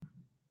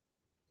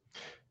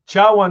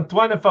Ciao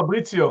Antoine e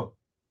Fabrizio.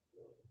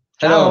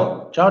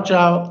 Hello. Ciao,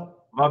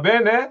 ciao. Va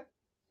bene?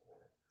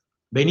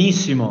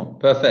 Benissimo.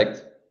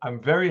 Perfect. I'm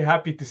very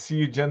happy to see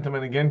you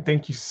gentlemen again.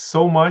 Thank you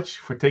so much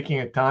for taking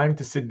a time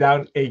to sit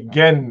down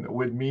again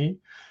with me.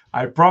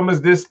 I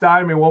promise this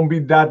time it won't be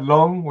that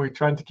long. We're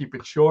trying to keep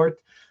it short.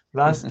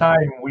 Last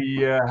time we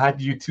had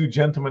you two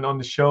gentlemen on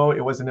the show.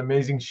 It was an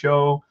amazing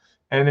show.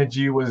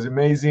 Energy was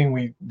amazing.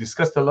 We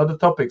discussed a lot of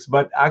topics,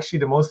 but actually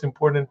the most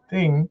important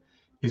thing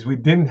is we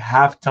didn't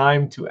have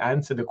time to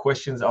answer the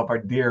questions of our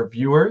dear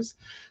viewers.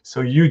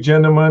 So you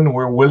gentlemen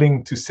were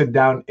willing to sit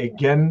down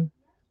again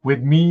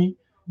with me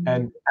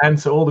and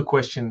answer all the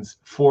questions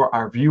for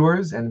our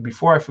viewers. And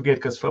before I forget,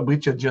 because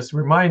Fabrizio just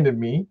reminded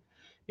me,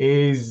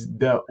 is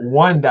the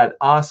one that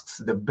asks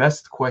the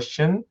best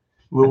question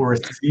will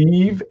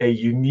receive a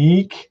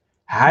unique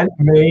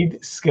handmade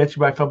sketch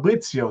by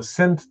Fabrizio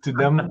sent to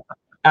them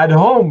at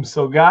home.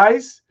 So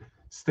guys,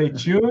 stay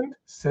tuned,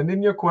 send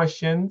in your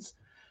questions.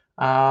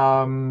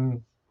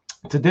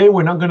 Today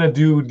we're not going to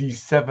do the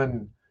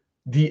 7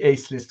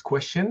 DAs list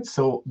questions,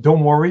 so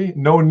don't worry,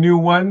 no new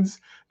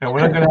ones. And we're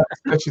not going to have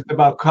discussions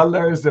about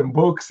colors and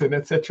books and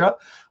etc.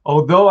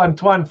 Although,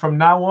 Antoine, from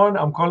now on,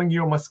 I'm calling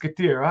you a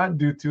musketeer,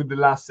 due to the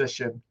last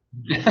session.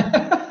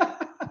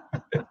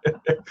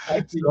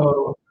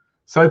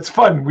 So it's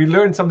fun. We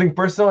learned something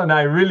personal, and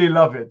I really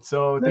love it.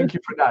 So thank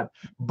you for that.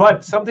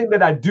 But something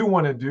that I do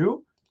want to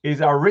do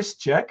is our wrist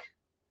check.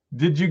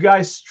 Did you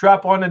guys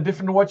strap on a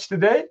different watch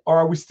today, or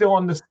are we still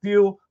on the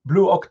steel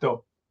blue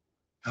Octo?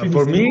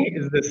 For me,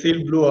 it's the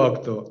Steel Blue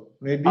Octo.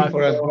 Maybe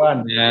for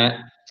Antoine.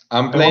 Yeah,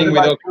 I'm playing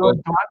with Octo.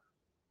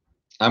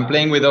 I'm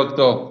playing with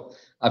Octo.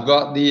 I've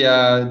got the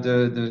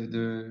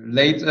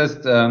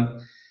latest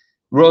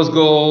rose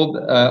gold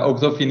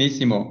Octo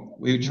Finissimo,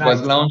 which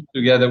was launched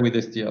together with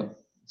the steel.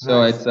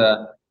 So it's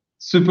a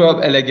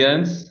superb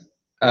elegance.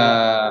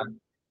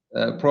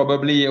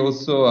 Probably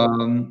also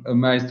a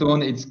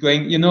milestone. It's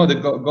going, the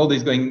gold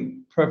is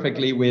going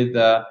perfectly with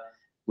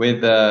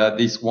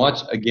this watch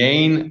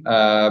again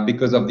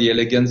because of the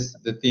elegance,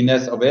 the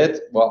thinness of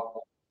it.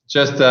 Well,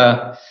 just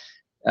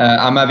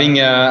I'm having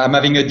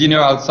a dinner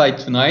outside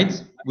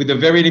tonight with a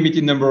very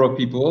limited number of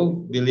people.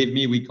 Believe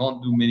me, we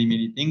can't do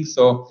many things.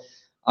 So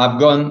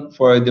I've gone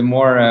for the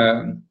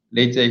more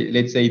let's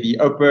say the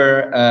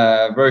upper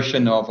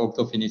version of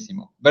Octo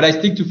Finissimo, but I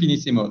stick to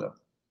Finissimo though.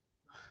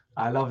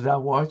 I love that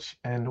watch.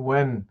 And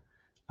when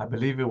I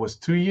believe it was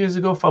 2 years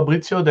ago,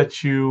 Fabrizio,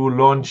 that you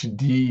launched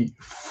the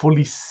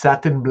fully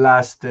satin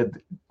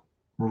blasted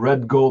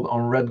red gold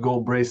on red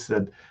gold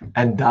bracelet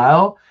and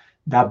dial,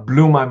 that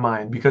blew my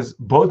mind because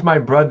both my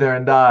brother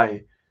and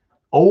I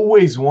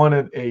always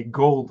wanted a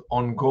gold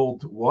on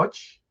gold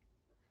watch.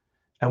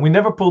 And we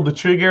never pulled the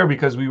trigger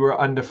because we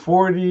were under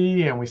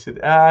 40 and we said,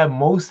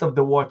 most of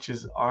the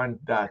watches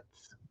aren't that,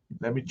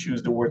 let me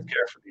choose the word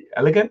carefully,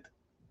 elegant.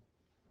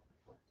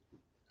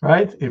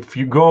 Right? If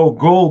you go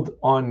gold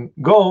on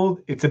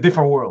gold, it's a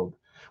different world.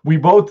 We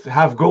both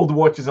have gold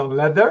watches on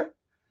leather,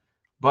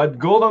 but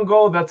gold on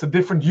gold, that's a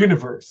different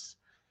universe.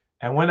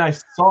 And when I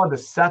saw the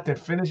satin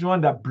finish one,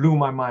 that blew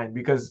my mind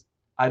because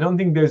I don't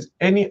think there's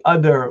any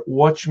other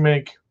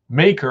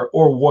maker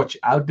or watch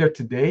out there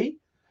today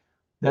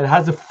that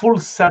has a full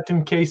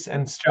satin case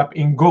and strap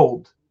in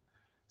gold.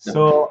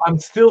 So I'm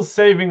still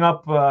saving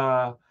up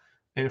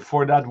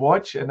for that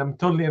watch, and I'm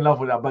totally in love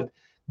with that. But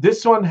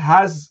this one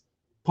has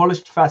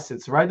polished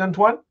facets, right,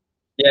 Antoine?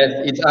 Yes,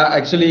 it's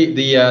actually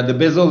the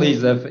bezel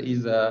is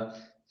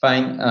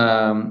fine,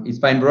 it's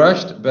fine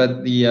brushed,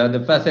 but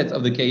the facets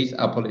of the case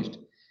are polished.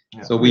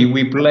 Yeah. So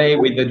we play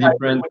with the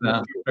different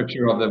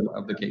structure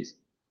of the case.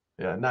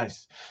 Yeah,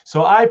 nice.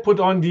 So I put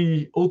on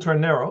the ultra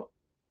narrow,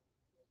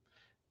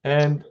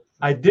 and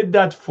I did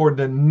that for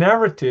the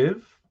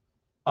narrative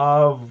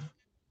of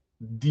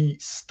the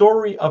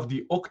story of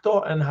the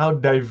Octo and how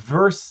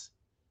diverse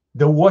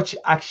the watch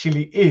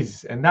actually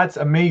is, and that's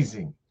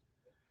amazing.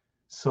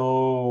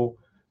 So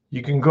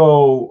you can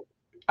go,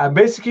 and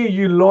basically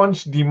you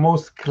launch the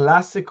most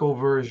classical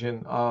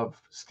version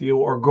of steel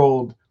or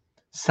gold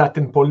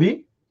satin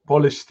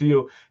polished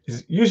steel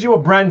is usually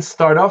what brands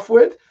start off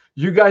with.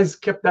 You guys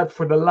kept that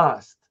for the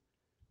last,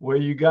 where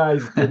you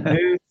guys did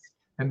this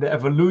and the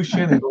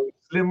evolution and going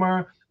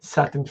slimmer,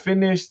 satin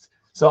finished.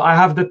 So I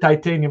have the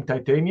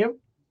titanium.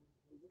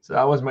 So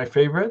that was my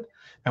favorite.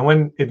 And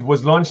when it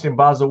was launched in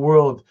Basel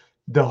World,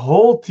 the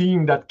whole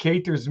team that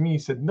caters me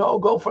said, no,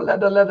 go for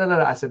leather.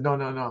 I said,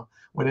 no.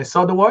 When I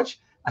saw the watch,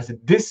 I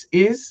said, this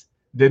is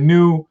the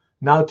new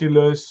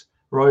Nautilus,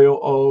 Royal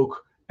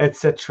Oak,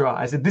 etc.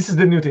 I said, this is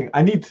the new thing.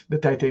 I need the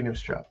titanium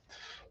strap.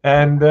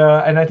 And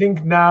I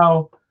think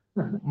now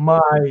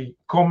my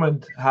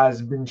comment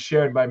has been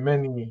shared by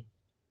many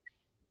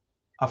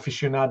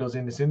aficionados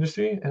in this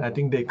industry, and I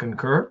think they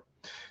concur.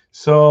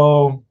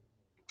 So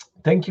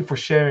thank you for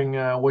sharing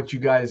what you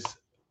guys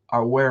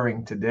are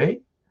wearing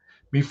today.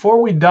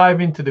 Before we dive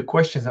into the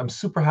questions, I'm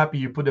super happy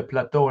you put a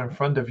plateau in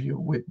front of you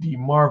with the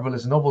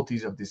marvelous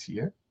novelties of this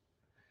year.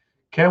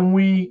 Can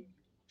we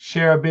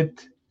share a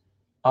bit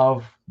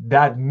of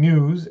that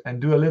news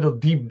and do a little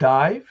deep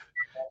dive?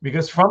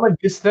 because from a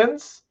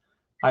distance,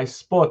 I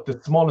spot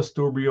the smallest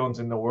tourbillons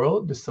in the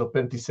world, the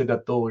Serpenti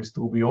Sedatoris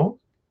tourbillon.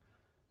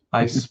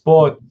 I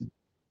spot,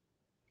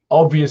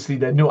 obviously,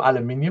 the new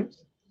aluminiums.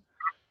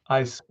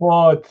 I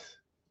spot,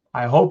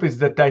 I hope it's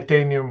the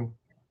titanium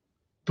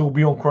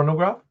tourbillon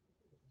chronograph.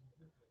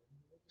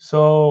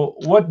 So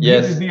what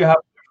beauties do you have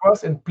for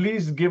us? And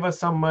please give us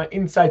some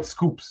inside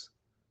scoops.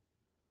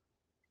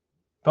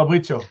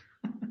 Fabrizio.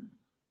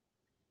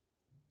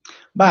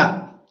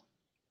 But,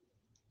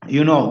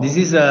 you know, this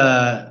is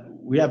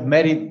we have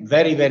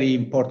very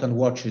important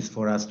watches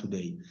for us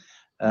today.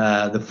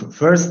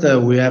 First,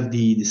 we have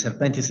the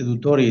Serpenti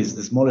Seduttori, is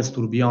the smallest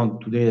tourbillon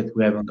today that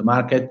we have on the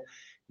market.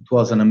 It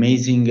was an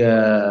amazing,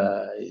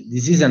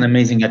 this is an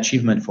amazing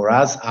achievement for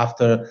us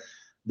after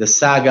the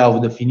saga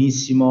of the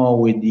Finissimo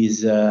with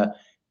this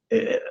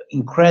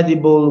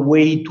incredible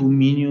way to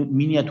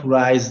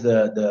miniaturize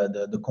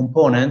the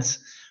components.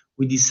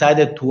 We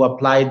decided to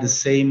apply the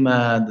same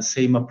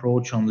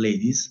approach on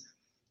ladies.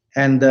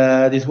 And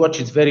this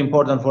watch is very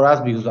important for us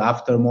because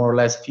after more or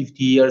less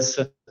 50 years,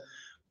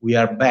 we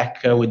are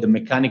back with the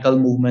mechanical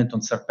movement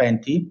on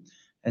Serpenti.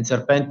 And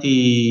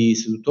Serpenti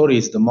Seduttori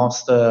is the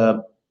most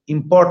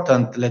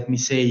important, let me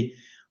say,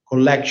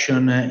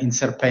 collection in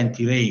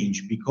Serpenti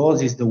range,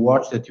 because it's the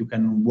watch that you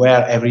can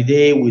wear every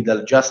day with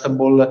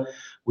adjustable,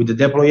 with the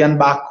deployant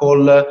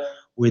buckle,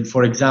 with,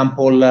 for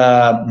example,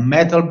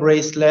 metal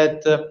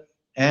bracelet.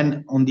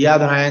 And on the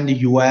other hand,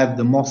 you have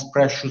the most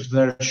precious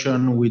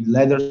version with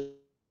leather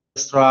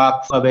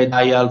strap, pavé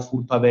dial,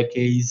 full pavé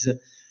case,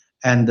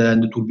 and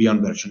the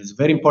tourbillon version. It's a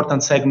very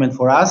important segment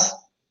for us.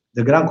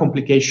 The grand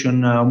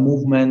complication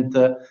movement,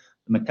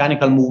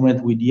 mechanical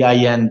movement with the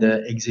high-end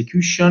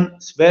execution.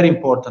 It's very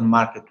important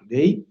market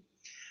today.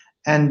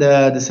 And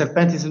the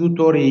Serpenti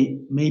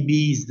Seduttori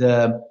maybe is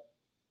the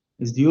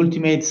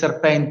ultimate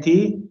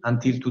Serpenti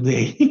until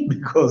today,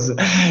 because,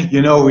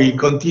 you know, we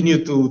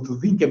continue to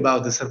think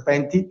about the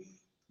Serpenti.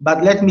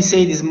 But let me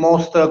say this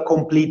most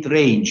complete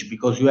range,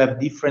 because you have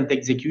different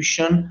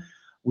execution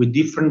with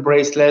different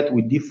bracelet,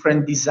 with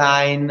different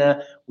design.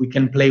 We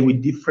can play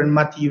with different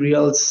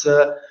materials,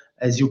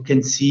 as you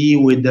can see,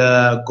 with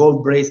the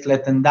gold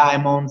bracelet and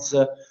diamonds,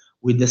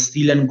 with the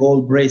steel and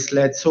gold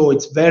bracelet. So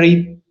it's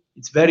very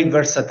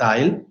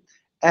versatile.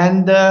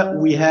 And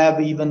we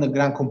have even the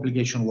grand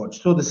complication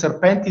watch. So the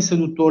Serpenti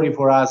Seduttori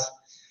for us,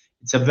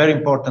 it's a very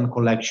important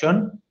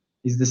collection.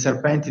 It's the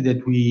Serpenti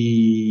that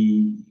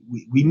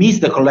we miss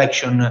the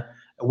collection a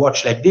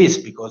watch like this,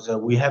 because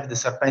we have the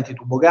Serpenti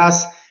Turbo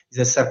Gas.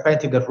 It's a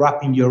Serpenti that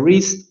wrap in your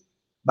wrist.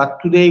 But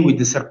today with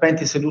the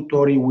Serpenti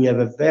Seduttori, we have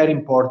a very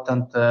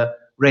important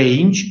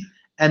range,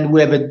 and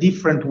we have a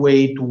different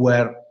way to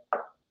wear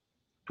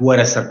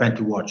a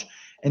Serpenti watch.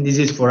 And this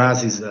is for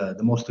us is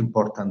the most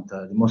important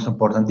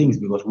things,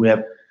 because we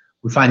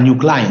find new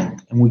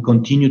client and we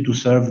continue to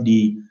serve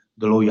the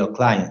loyal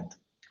client.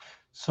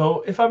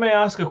 So if I may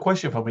ask a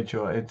question,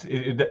 Fabrizio,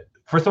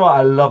 first of all,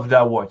 I love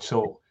that watch.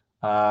 So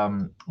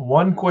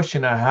one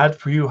question I had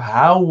for you,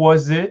 how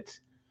was it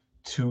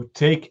to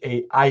take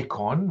a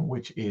icon,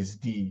 which is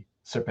the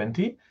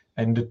Serpenti,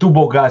 and the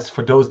Turbo Gas,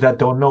 for those that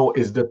don't know,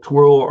 is the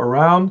twirl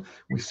around.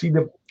 We see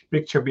the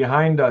picture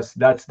behind us.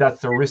 That's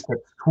the wrist that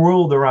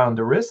twirled around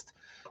the wrist.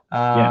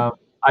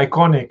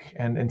 Iconic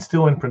and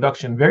still in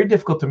production. Very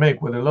difficult to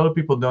make. What a lot of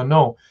people don't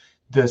know,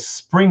 the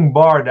spring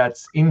bar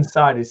that's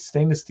inside is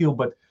stainless steel,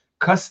 but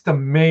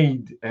custom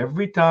made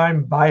every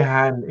time by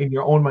hand in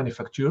your own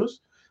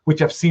manufacturers,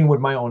 which I've seen with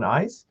my own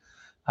eyes.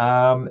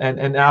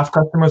 And I have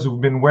customers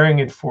who've been wearing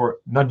it for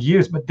not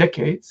years, but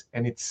decades,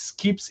 and it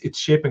keeps its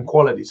shape and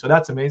quality. So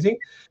that's amazing.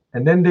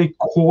 And then they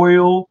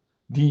coil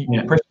the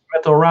precious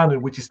metal around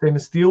it, which is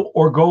stainless steel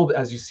or gold,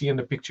 as you see in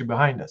the picture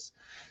behind us.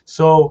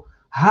 So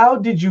how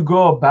did you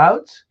go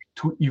about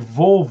to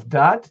evolve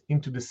that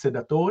into the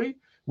Sedatori,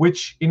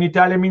 which in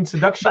Italian means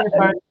seduction,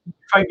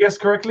 if I guess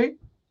correctly?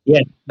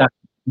 Yes,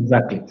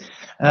 exactly.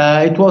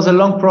 It was a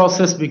long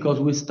process,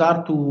 because we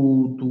start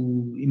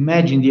to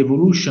imagine the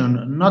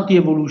evolution, not the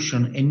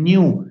evolution, a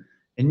new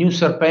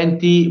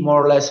Serpenti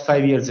more or less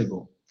 5 years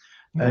ago.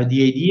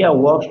 The idea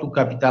was to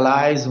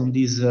capitalize on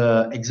this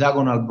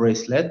hexagonal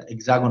bracelet,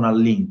 hexagonal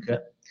link,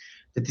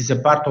 that is a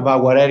part of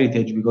our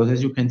heritage, because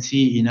as you can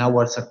see in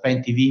our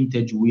Serpenti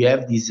vintage, we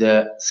have this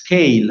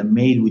scale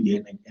made with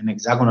an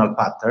hexagonal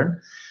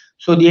pattern.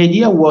 So the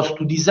idea was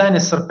to design a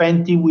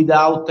Serpenti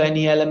without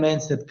any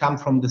elements that come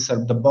from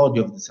the body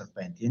of the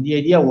Serpenti. And the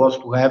idea was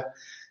to have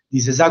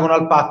this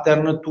hexagonal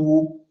pattern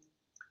to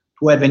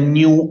have a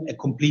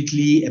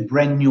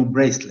brand new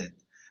bracelet.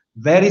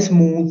 Very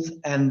smooth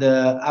and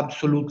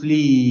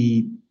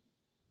absolutely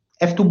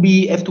have to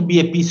be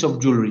a piece of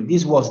jewelry.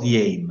 This was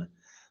the aim.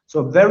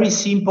 So very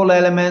simple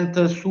element,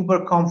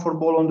 super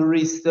comfortable on the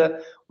wrist,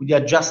 with the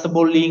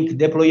adjustable link,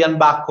 deployant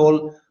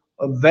buckle,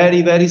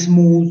 very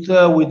smooth,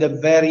 with a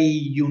very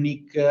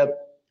unique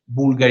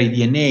Bulgari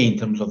DNA in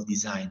terms of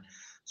design.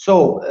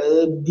 So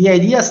the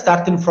idea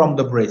starting from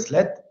the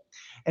bracelet,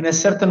 and at a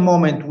certain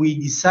moment we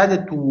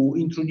decided to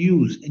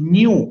introduce a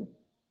new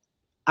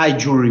eye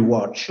jewelry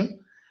watch,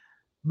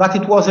 but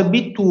it was a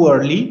bit too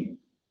early,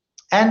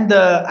 And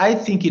I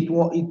think it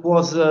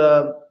was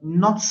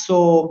not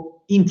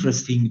so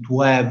interesting to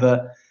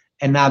have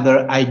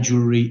another eye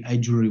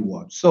jewelry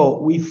watch. So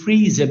we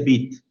freeze a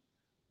bit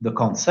the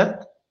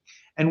concept,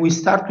 and we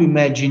start to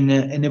imagine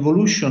an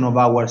evolution of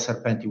our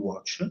Serpenti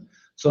watch.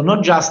 So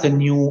not just a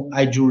new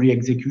eye jewelry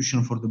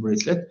execution for the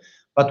bracelet,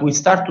 but we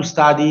start to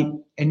study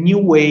a new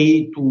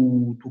way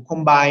to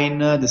combine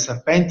the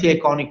Serpenti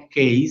iconic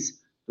case,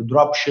 the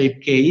drop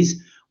shape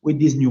case, with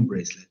this new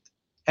bracelet.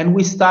 And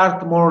we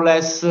start more or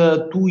less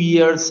 2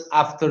 years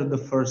after the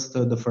first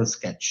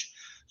sketch.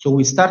 So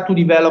we start to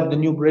develop the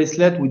new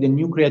bracelet with a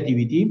new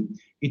creativity.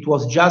 It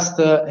was just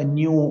a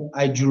new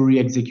eye jewelry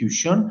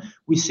execution.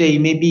 We say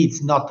maybe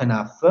it's not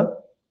enough.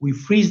 We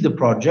freeze the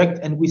project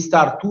and we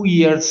start 2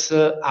 years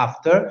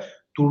after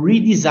to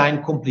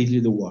redesign completely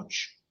the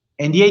watch.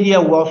 And the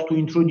idea was to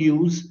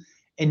introduce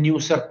a new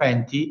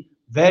Serpenti,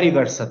 very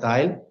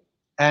versatile,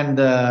 and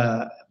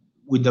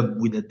with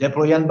the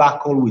deployant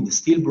buckle, with the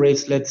steel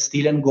bracelet,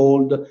 steel and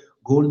gold,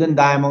 gold and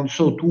diamond,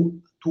 so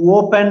to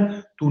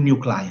open to new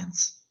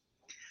clients.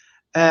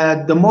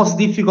 The most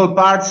difficult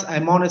parts,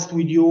 I'm honest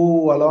with you,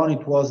 Alon,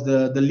 it was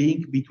the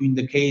link between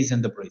the case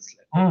and the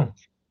bracelet.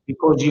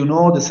 Because you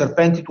know the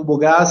Serpenti Tubo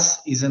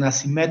Gas is an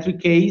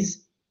asymmetric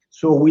case,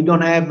 so we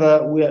don't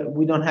have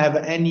we don't have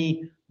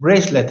any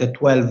bracelet at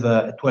 12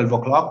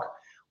 o'clock.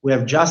 We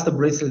have just a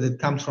bracelet that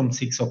comes from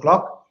 6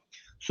 o'clock.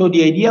 So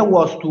the idea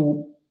was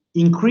to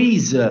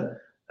increase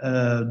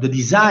the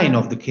design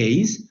of the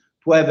case,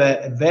 to have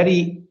a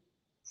very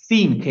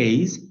thin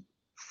case,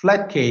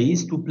 flat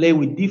case, to play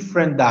with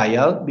different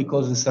dial,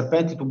 because the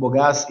Serpenti Tubo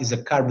Gas is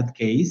a curved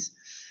case,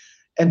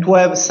 and to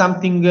have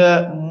something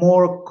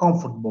more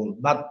comfortable.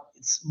 But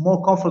it's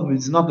more comfortable,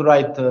 it's not the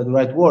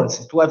right words.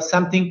 It's to have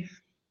something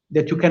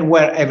that you can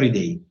wear every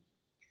day.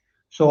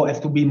 So it has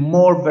to be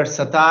more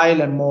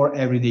versatile and more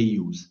everyday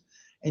use.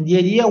 And the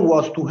idea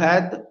was to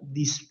add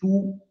these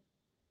two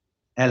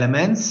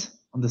elements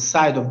on the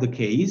side of the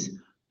case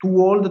to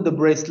hold the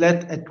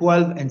bracelet at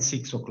 12 and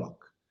 6 o'clock.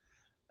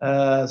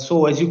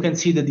 So as you can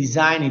see, the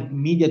design is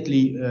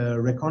immediately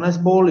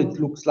recognizable. It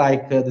looks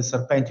like the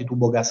Serpenti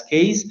Tubo Gas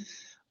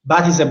case,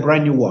 but it's a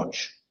brand new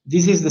watch.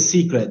 This is the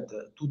secret,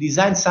 to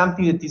design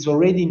something that is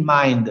already in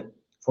mind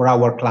for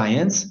our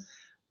clients,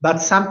 but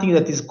something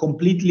that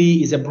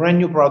is a brand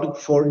new product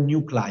for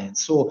new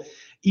clients. So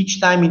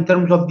each time in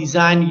terms of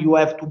design, you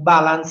have to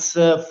balance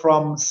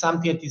from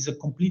something that is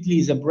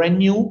a brand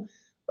new,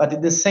 but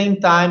at the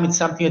same time, it's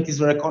something that is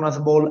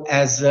recognizable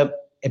as a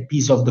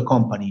piece of the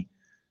company.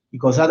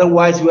 Because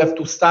otherwise you have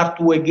to start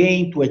to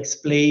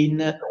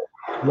explain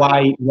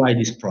why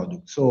this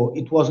product. So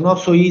it was not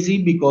so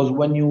easy, because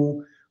when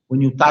you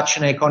touch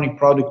an iconic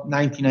product,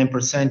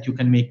 99% you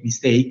can make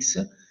mistakes.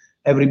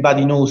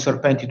 Everybody knows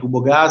Serpenti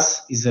Tubo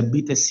Gas is a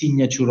bit a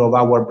signature of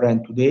our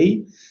brand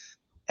today.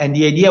 And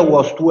the idea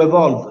was to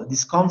evolve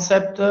this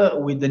concept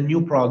with the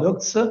new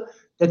products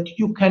that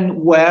you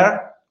can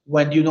wear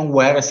when you don't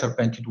wear a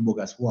Serpenti Tubo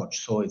Gas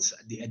watch. So it's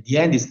at the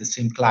end, it's the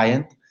same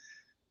client.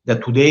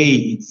 That today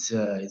it's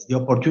the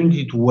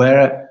opportunity to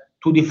wear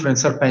two different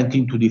Serpenti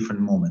in two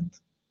different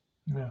moments.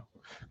 Yeah,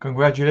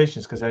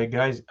 congratulations, because I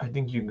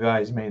think you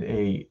guys made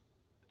a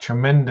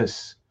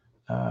tremendous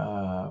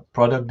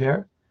product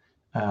there.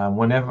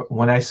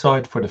 When I saw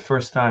it for the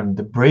first time,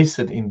 the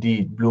bracelet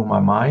indeed blew my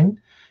mind.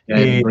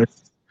 Yeah,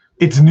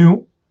 it's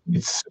new.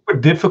 It's super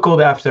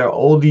difficult after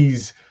all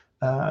these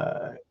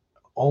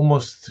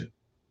almost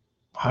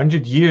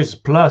 100 years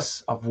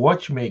plus of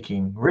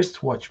watchmaking,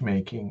 wrist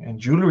watchmaking, and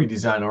jewelry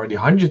design, already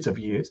hundreds of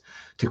years,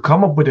 to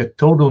come up with a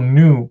total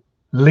new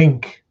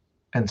link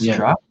and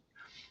strap.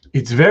 Yeah.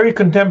 It's very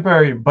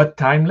contemporary but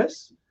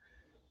timeless.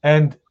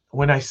 And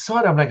when I saw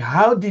it, I'm like,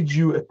 how did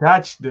you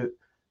attach the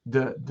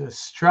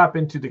strap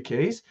into the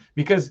case?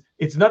 Because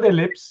it's not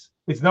ellipse,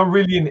 it's not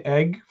really an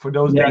egg. For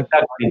those that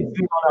are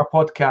listening on our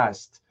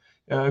podcast,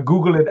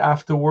 Google it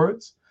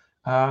afterwards.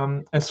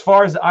 As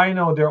far as I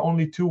know, there are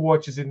only two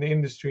watches in the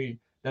industry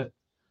that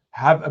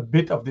have a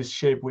bit of this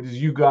shape, which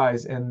is you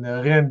guys and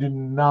Reine du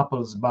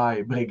Naples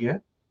by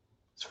Breguet.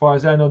 As far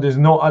as I know, there's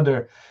no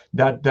other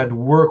that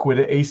work with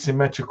an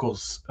asymmetrical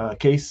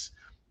case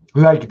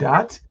like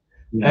that.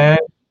 Yeah. And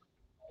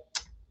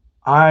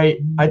I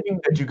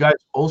think that you guys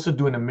also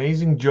do an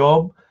amazing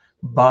job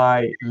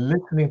by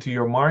listening to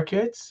your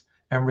markets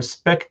and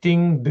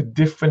respecting the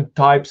different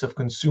types of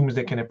consumers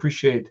that can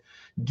appreciate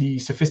the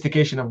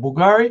sophistication of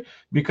Bulgari,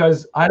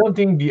 because I don't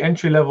think the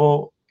entry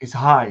level is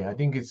high. I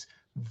think it's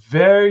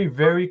very,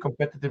 very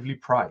competitively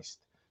priced.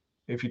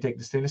 If you take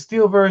the stainless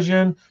steel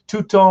version,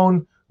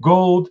 two-tone,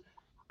 gold,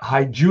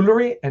 high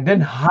jewelry, and then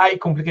high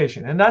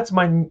complication. And that's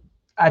my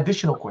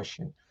additional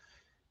question.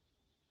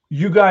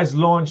 You guys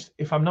launched,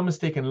 if I'm not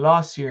mistaken,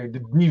 last year, the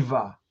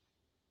Diva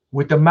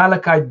with the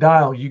malachite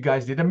dial. You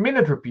guys did a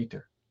minute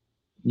repeater.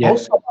 Yes.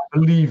 Also, I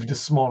believe the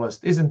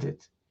smallest, isn't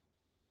it?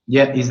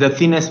 Yeah, it's the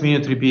thinnest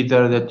minute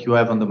repeater that you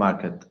have on the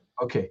market.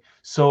 Okay,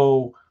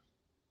 so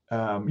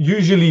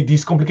usually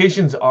these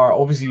complications are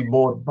obviously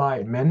bought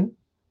by men.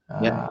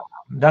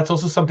 That's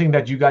also something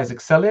that you guys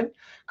excel in,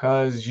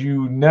 because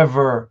you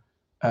never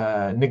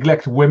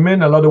neglect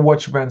women. A lot of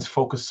watch brands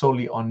focus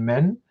solely on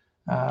men.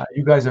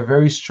 You guys are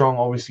very strong,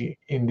 obviously,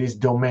 in this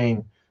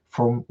domain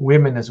for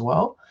women as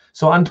well.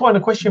 So, Antoine, a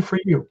question for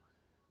you.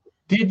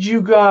 Did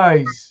you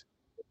guys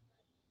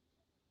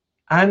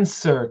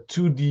answer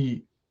to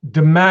the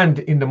demand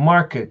in the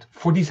market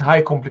for these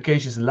high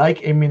complications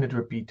like a minute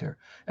repeater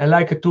and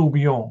like a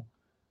tourbillon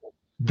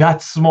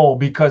that small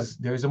because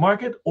there is a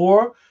market,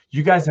 or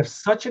you guys have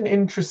such an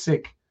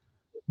intrinsic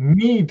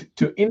need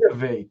to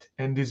innovate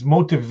and this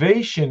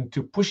motivation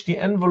to push the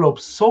envelope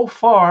so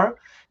far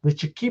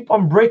that you keep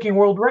on breaking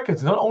world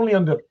records, not only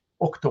on the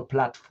Octo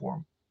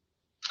platform?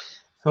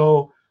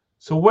 So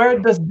where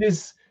does where do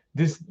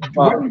these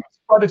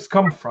products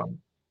come from?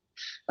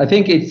 I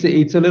think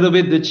it's a little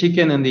bit the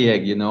chicken and the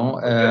egg, you know.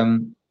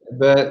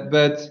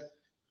 But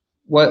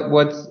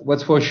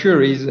what's for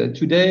sure is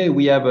today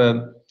we have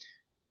a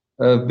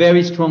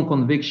very strong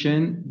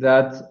conviction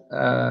that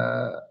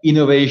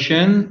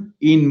innovation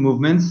in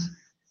movements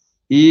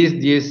is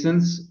the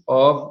essence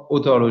of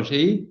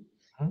authorology,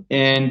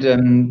 and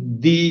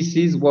this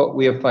is what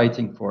we are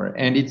fighting for.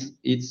 And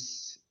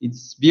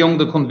it's beyond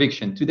the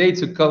conviction. Today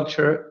it's a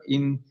culture,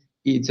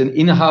 it's an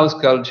in-house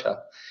culture.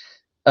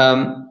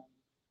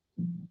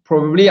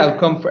 Probably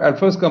I'll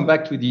first come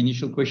back to the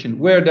initial question.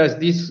 Where does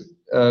this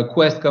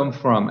quest come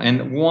from,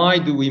 and why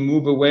do we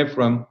move away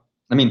from?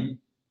 I mean,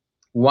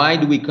 why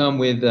do we come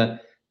with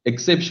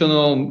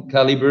exceptional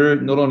caliber,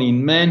 not only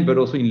in men but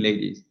also in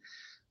ladies,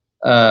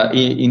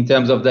 in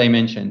terms of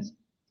dimensions?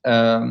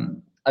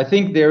 I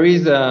think there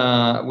is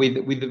with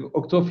the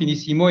Octo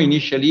Finissimo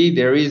initially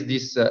there is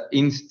this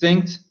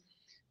instinct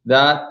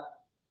that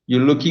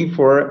you're looking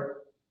for.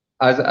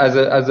 As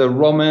a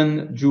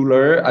Roman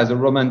jeweler, as a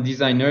Roman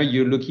designer,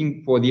 you're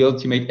looking for the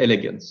ultimate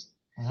elegance.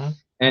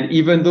 And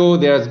even though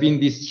there has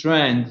been this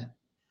trend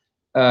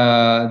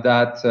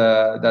that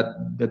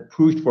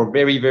pushed for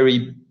very,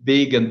 very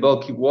big and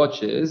bulky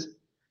watches,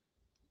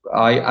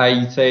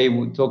 I say,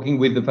 talking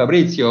with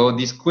Fabrizio,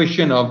 this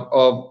question of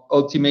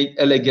ultimate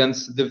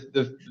elegance,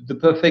 the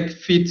perfect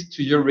fit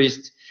to your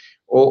wrist,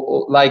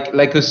 or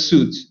like a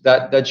suit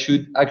that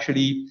should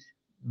actually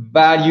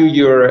value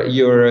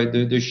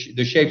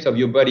the shapes of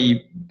your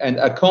body and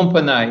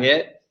accompany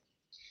it,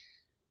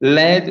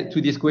 led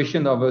to this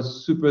question of a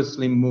super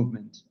slim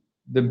movement.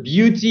 The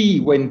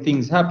beauty when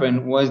things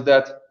happened was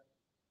that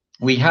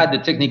we had the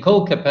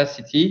technical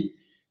capacity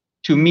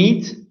to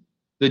meet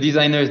the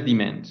designer's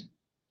demand.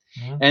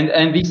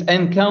 And this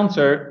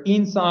encounter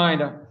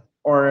inside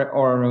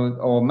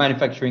our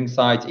manufacturing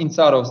site,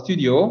 inside our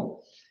studio,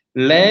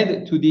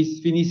 led to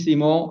this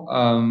Finissimo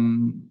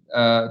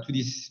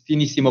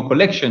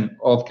collection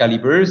of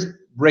calibers,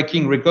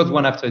 breaking records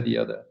one after the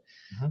other.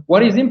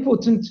 What is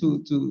important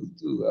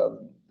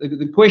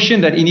the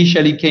question that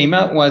initially came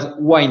out was,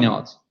 why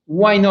not?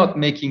 Why not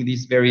making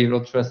this very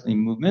ultra slim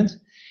movement?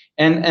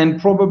 And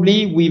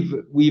probably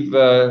we've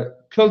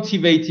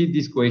cultivated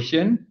this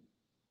question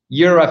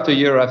year after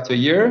year after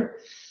year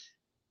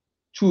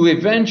to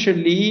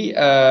eventually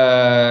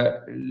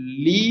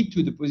lead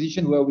to the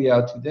position where we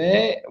are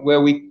today, where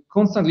we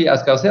constantly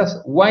ask ourselves,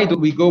 why don't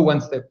we go one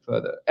step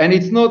further? And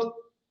it's not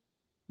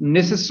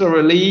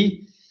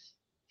necessarily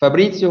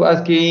Fabrizio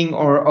asking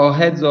or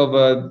heads of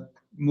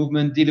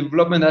movement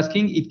development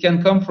asking. It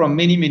can come from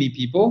many, many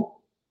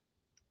people.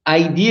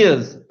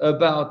 Ideas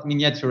about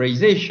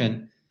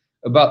miniaturization,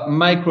 about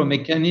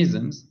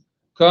micromechanisms,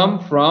 come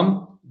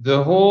from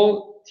the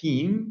whole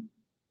team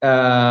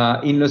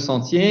in Le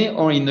Sentier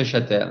or in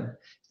Neuchâtel.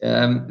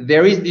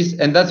 There is this,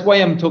 and that's why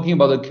I'm talking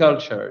about the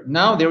culture.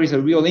 Now there is a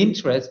real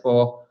interest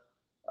for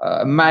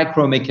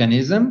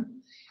micromechanism,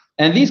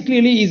 and this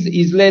clearly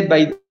is led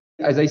by,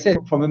 as I said,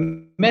 from a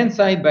men's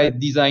side, by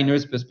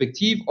designer's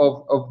perspective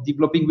of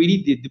developing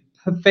really the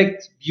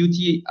perfect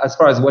beauty as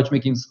far as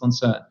watchmaking is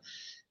concerned.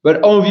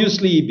 But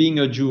obviously, being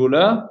a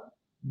jeweler,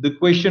 the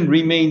question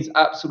remains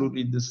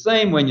absolutely the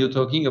same when you're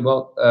talking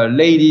about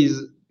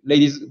ladies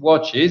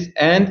watches,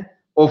 and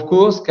of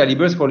course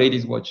calibers for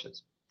ladies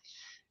watches.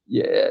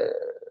 Yeah,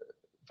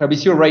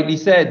 Fabrizio rightly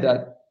said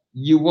that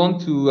you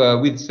want to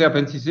with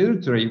Serpentine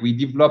Seductory, we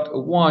developed a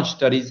watch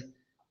that is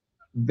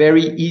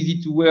very easy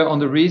to wear on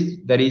the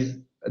wrist, that is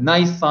a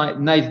nice size,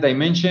 nice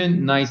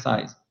dimension, nice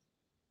size.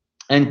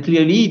 And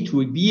clearly,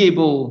 to be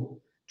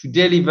able to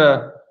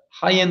deliver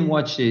high-end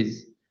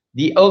watches,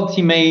 the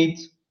ultimate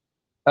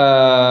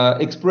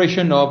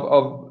expression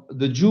of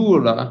the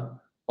jeweler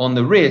on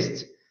the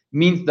wrist,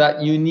 means that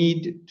we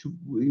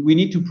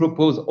need to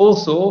propose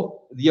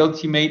also the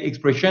ultimate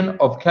expression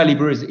of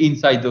calibers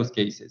inside those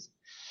cases.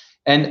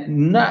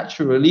 And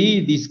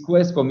naturally, this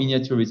quest for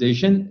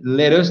miniaturization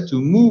led us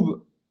to move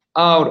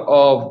out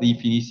of the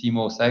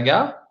Finissimo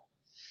saga,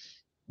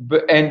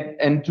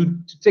 and to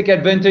take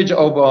advantage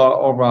of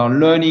our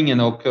learning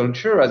and our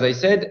culture, as I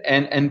said,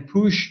 and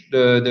push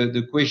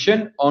the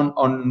question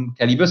on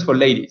calibers for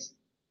ladies.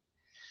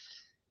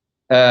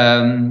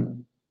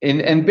 And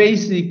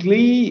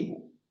basically,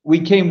 we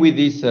came with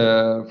this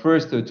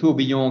first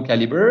tourbillon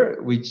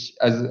caliber, which,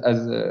 as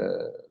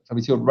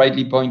Fabrizio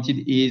rightly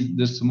pointed, is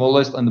the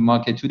smallest on the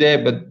market today,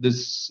 but the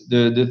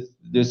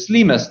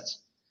slimmest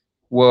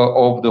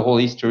of the whole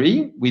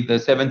history, with the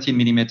 17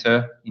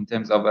 millimeter in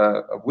terms of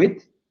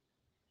width.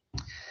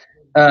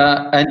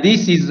 And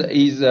this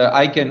is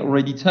I can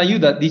already tell you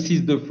that this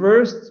is the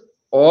first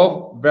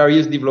of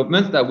various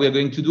developments that we're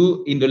going to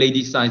do in the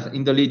ladies size,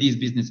 in the ladies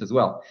business as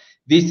well.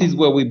 This is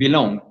where we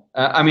belong.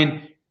 I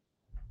mean,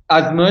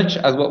 as much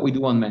as what we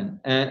do on men.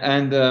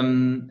 And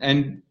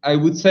I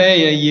would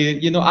say,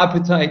 you know,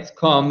 appetite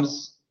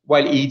comes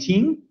while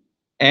eating.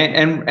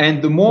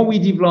 And the more we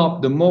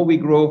develop, the more we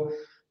grow,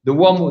 the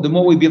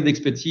more we build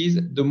expertise,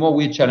 the more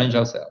we challenge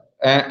ourselves.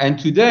 And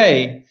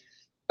today,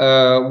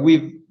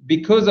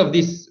 because of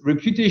this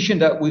reputation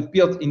that we've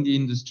built in the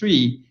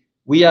industry,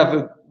 we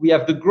have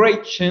the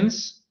great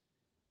chance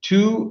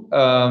to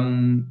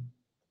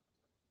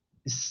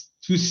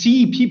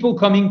see people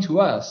coming to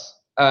us.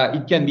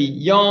 It can be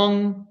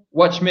young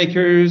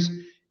watchmakers,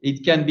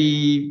 it can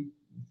be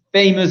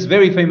famous,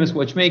 very famous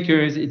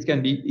watchmakers, it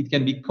can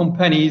be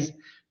companies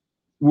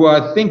who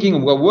are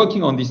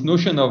working on this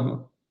notion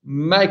of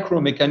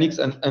micro mechanics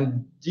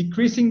and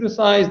decreasing the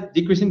size,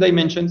 decreasing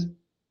dimensions,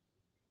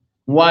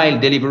 while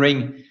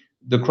delivering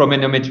the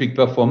chronometric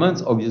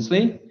performance,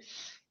 obviously.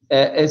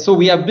 And so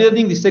we are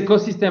building this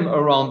ecosystem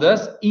around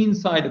us,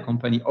 inside the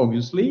company,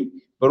 obviously,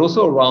 but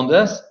also around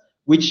us,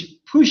 which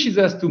pushes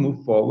us to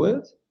move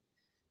forward.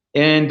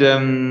 And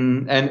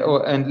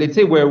let's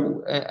say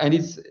we're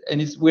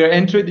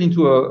entered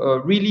into a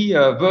really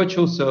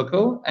virtual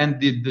circle, and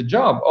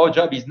our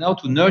job is now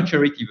to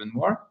nurture it even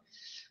more.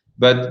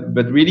 But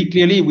really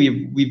clearly, the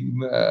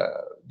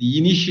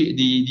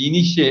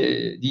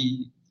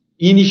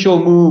initial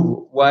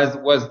move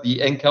was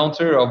the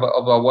encounter of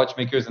our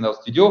watchmakers in our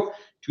studio.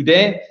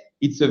 Today,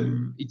 it's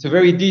a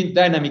very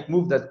dynamic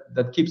move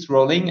that keeps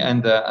rolling,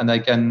 and I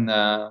can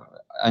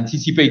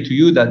anticipate to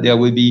you that there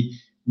will be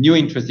new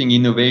interesting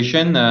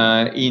innovation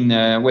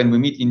when we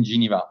meet in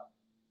Geneva.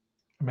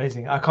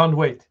 Amazing. I can't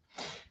wait.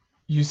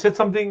 You said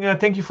something,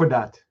 thank you for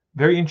that.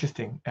 Very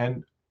interesting.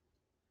 And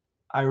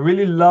I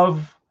really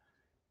love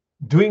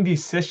doing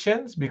these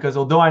sessions because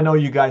although I know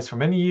you guys for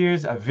many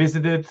years, I've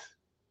visited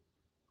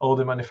all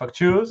the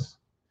manufacturers.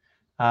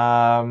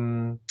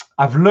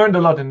 I've learned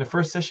a lot in the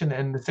first session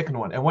and the second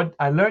one. And what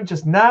I learned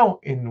just now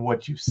in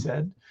what you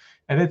said,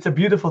 and it's a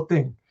beautiful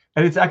thing,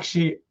 and it's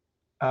actually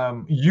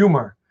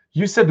humor.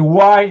 You said,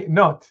 why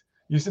not?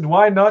 You said,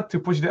 why not to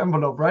push the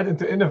envelope, right? And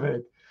to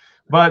innovate.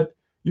 But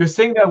you're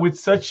saying that with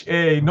such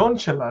a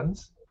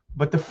nonchalance.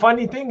 But the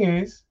funny thing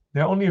is,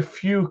 there are only a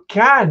few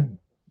can.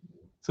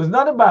 So it's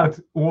not about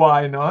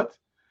why not.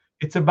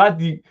 It's about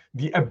the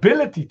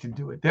ability to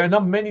do it. There are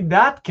not many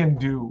that can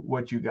do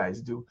what you guys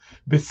do.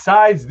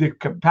 Besides the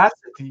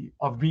capacity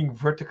of being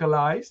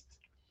verticalized,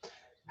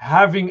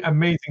 having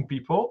amazing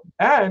people,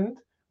 and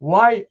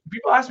why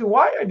people ask me,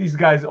 why are these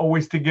guys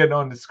always together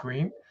on the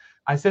screen?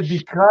 I said,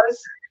 because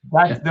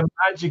that's the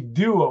magic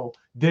duo.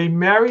 They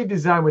marry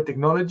design with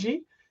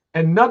technology,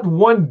 and not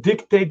one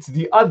dictates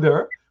the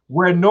other,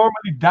 where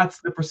normally that's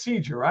the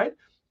procedure, right?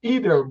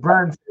 Either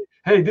brands say,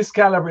 hey, this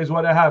caliber is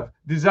what I have,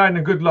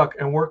 designer, good luck,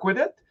 and work with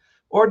it.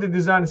 Or the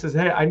designer says,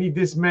 hey, I need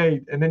this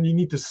made, and then you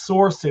need to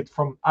source it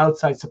from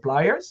outside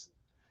suppliers.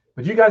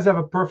 But you guys have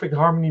a perfect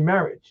harmony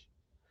marriage.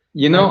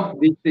 You know,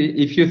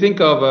 if you think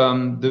of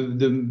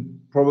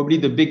probably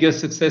the biggest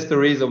success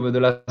stories over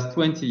the last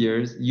 20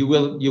 years, you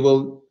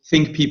will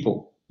think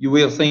people. You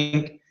will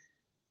think,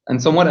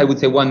 and somewhat I would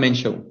say one-man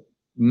show.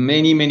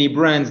 Many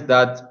brands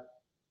that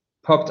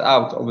popped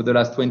out over the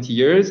last 20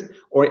 years,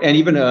 and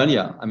even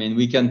earlier. I mean,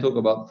 we can talk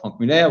about Franck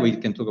Muller, we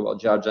can talk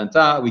about Gérald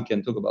Giunta, we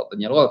can talk about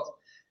Daniel Roth.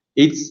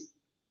 It's,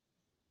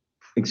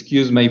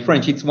 excuse my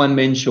French, it's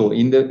one-man show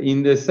in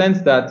the sense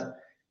that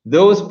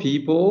those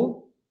people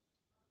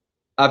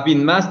have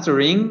been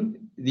mastering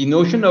the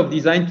notion of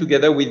design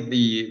together with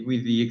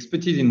the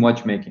expertise in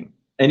watchmaking,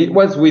 and it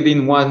was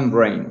within one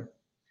brain.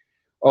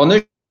 Our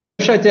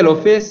Neuchâtel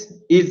office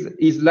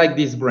is like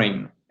this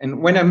brain,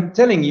 and when I'm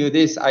telling you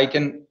this, I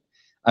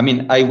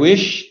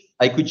wish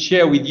I could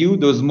share with you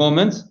those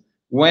moments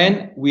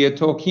when we are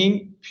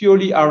talking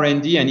purely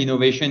R&D and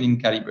innovation in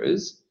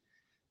calibers.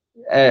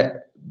 I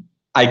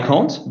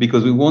can't,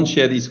 because we won't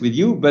share this with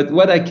you, but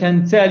what I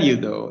can tell you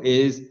though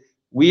is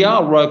we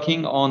are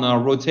working on a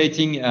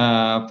rotating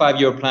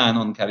 5-year plan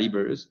on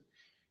calibers.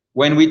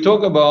 When we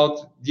talk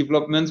about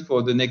developments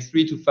for the next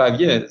 3 to 5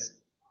 years,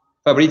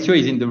 Fabrizio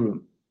is in the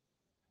room.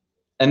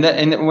 And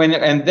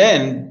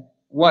then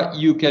what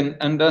you can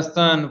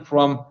understand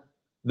from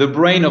the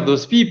brain of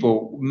those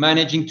people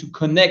managing to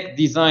connect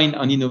design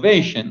and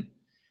innovation,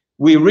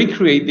 we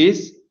recreate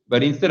this,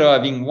 but instead of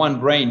having one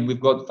brain, we've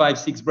got 5,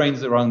 6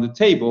 brains around the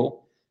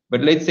table.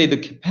 But let's say the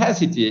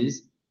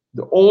capacities,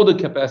 all the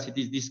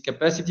capacities, this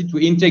capacity to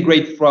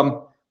integrate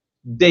from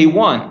day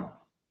one,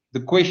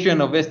 the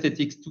question of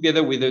aesthetics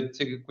together with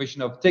the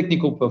question of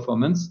technical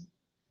performance,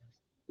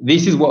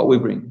 this is what we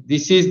bring.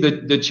 This is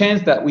the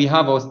chance that we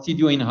have our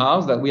studio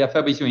in-house, that we have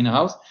Fabrizio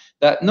in-house,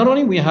 that not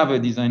only we have a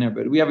designer,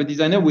 but we have a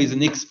designer who is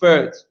an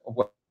expert of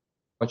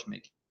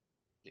watchmaking.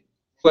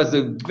 was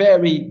a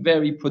very,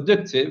 very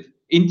productive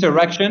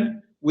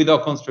interaction with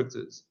our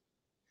constructors.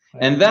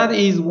 And that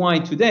is why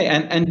today,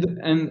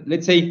 and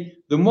let's say,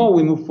 the more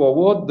we move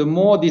forward, the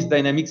more this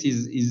dynamics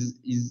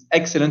is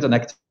excellent and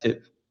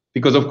active,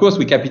 because of course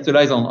we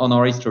capitalize on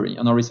our history,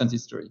 on our recent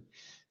history.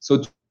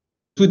 So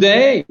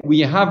today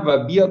we have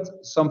built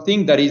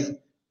something that is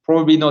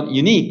probably not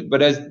unique,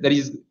 but that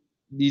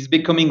is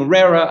becoming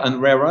rarer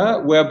and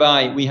rarer,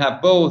 whereby we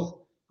have both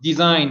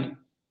design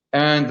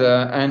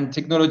and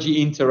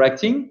technology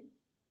interacting,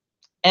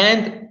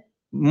 and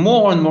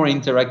more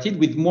interacted,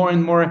 with more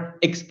and more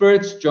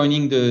experts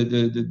joining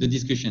the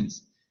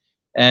discussions.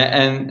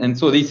 And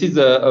so this is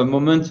a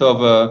moment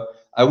of,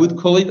 I would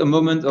call it a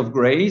moment of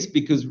grace,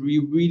 because we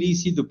really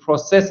see the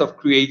process of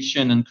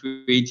creation and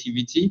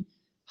creativity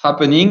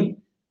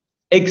happening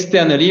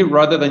externally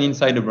rather than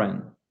inside the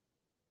brand.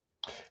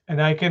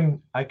 And I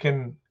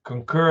can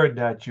concur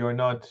that you're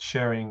not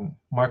sharing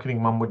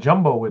marketing mumbo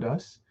jumbo with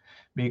us,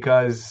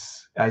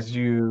 because as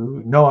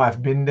you know,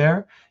 I've been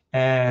there.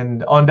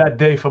 And on that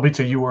day,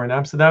 Fabrizio, you were in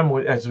Amsterdam,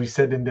 as we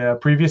said in the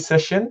previous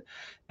session,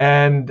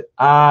 and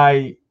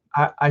I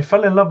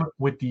fell in love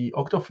with the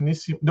Octo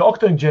Finissimo, the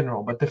Octo in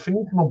general, but the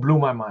Finissimo blew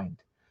my mind.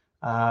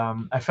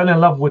 I fell in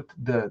love with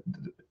the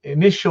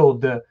initial,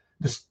 the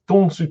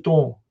ton sur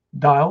ton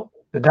dial.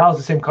 The dial is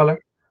the same color,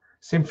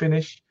 same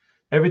finish.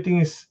 Everything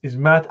is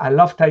matte. I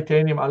love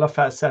titanium. I love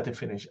fast satin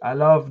finish. I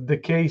love the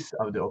case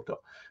of the Octo.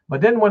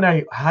 But then when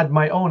I had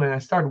my own and I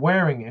started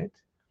wearing it,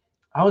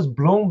 I was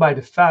blown by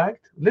the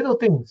fact, little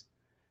things,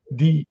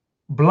 the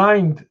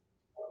blind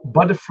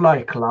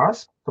butterfly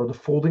clasp, so the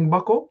folding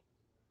buckle.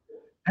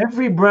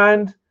 Every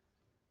brand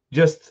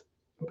just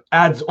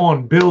adds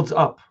on, builds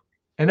up.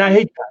 And I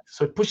hate that.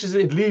 So it pushes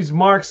it leaves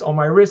marks on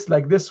my wrist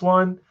like this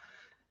one.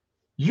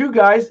 You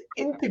guys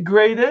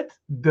integrated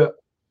the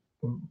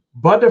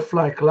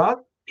butterfly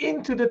clasp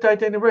into the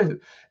titanium bracelet.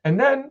 And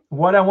then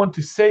what I want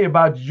to say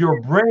about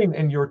your brain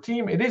and your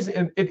team, it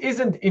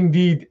isn't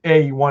indeed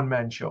a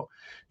one-man show.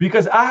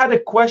 Because I had a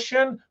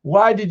question,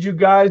 why did you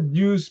guys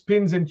use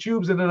pins and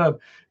tubes?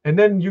 And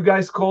then you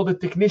guys called a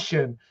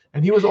technician,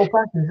 and he was all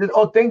passionate. He said,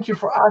 oh, thank you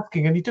for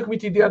asking. And he took me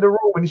to the other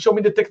room, and he showed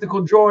me the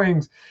technical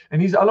drawings.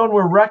 And he's, Alon,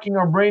 we're racking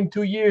our brain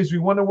 2 years. We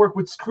want to work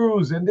with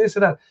screws and this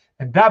and that.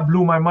 And that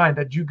blew my mind,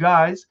 that you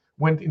guys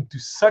went into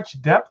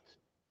such depth.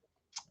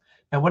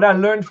 And what I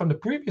learned from the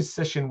previous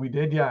session we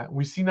did,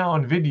 we see now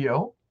on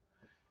video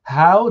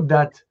how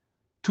that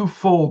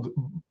two-fold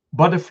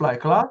butterfly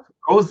clasp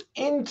goes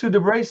into the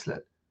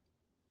bracelet.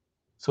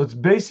 So it's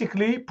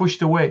basically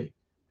pushed away.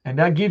 And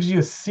that gives you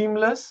a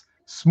seamless,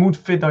 smooth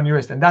fit on your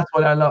wrist. And that's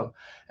what I love.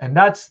 And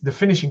that's the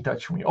finishing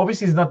touch for me.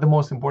 Obviously, it's not the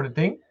most important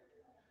thing.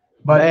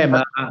 But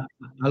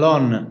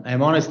Alon,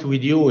 I'm honest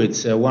with you.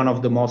 It's one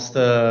of the most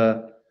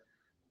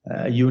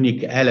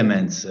unique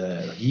elements.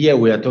 Here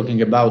we are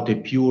talking about a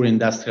pure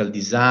industrial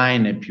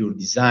design, a pure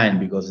design,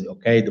 because,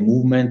 okay, the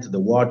movement, the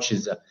watch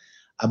is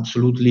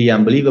absolutely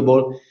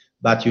unbelievable.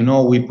 But, you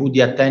know, we put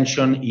the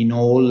attention in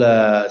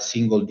all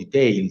single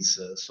details.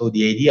 So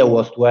the idea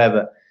was to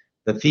have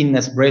the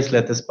thinnest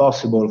bracelet as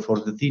possible for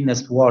the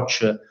thinnest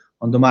watch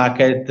on the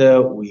market.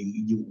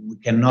 We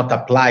cannot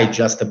apply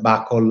just a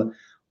buckle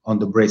on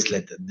the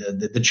bracelet.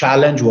 The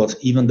challenge was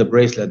even the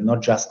bracelet,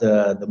 not just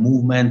the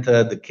movement,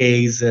 the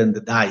case, and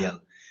the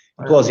dial.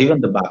 It was even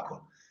the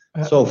buckle.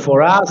 So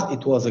for us,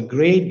 it was a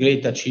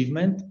great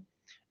achievement.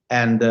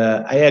 And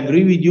I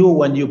agree with you,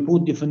 when you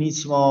put the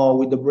Finissimo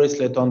with the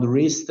bracelet on the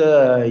wrist,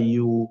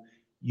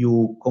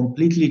 you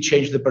completely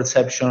change the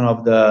perception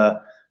of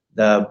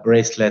the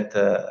bracelet,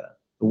 the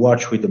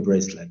watch with the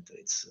bracelet.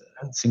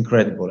 It's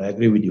incredible. I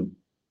agree with you.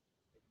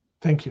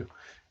 Thank you.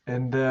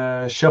 And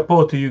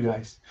chapeau to you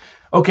guys.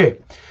 Okay.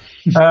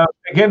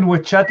 Again,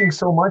 we're chatting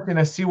so much, and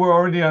I see we're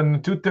already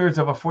on 2/3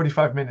 of our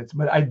 45 minutes.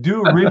 But I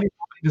do really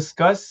want to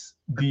discuss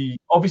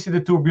obviously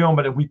the tourbillon,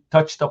 but we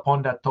touched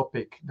upon that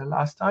topic the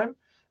last time.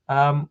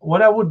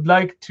 What I would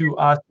like to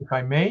ask, if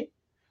I may,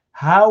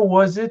 how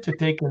was it to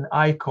take an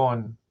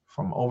icon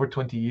from over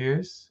 20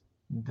 years,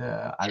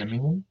 the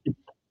aluminium,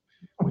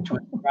 which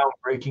was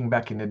groundbreaking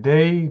back in the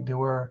day? There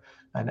were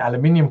an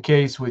aluminium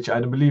case, which I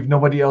believe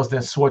nobody else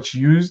than Swatch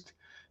used,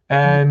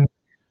 and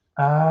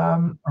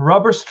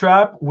rubber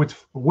strap with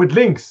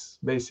links,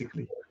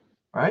 basically,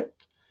 right?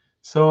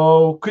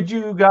 So could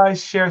you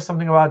guys share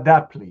something about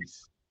that,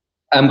 please?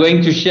 I'm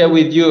going to share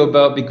with you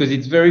about, because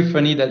it's very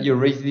funny that you're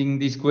raising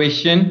this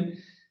question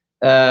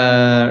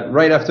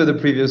right after the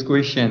previous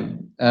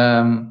question.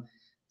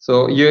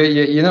 So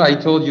you know, I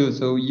told you,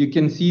 so you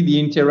can see the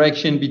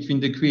interaction between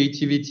the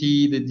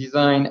creativity, the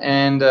design,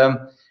 and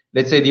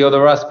let's say the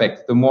other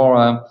aspect, the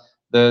more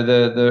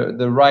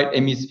the right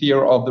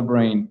hemisphere of the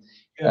brain,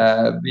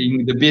 yes.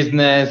 Being the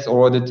business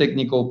or the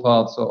technical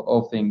parts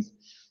of things.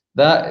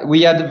 That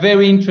we had a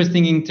very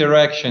interesting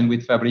interaction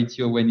with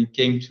Fabrizio when it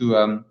came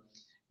to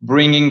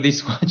bringing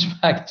this watch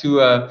back to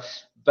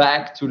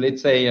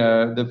let's say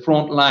the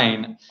front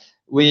line.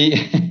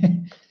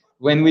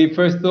 When we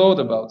first thought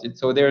about it,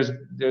 so there's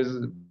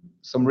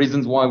some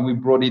reasons why we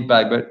brought it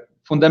back, but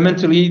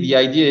fundamentally the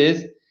idea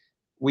is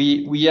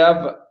we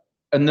have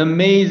an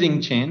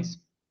amazing chance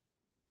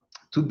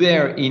to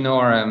bear in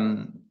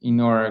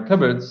our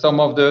cupboard some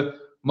of the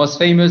most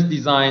famous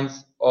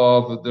designs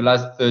of the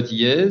last 30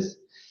 years,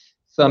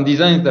 some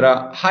designs that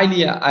are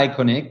highly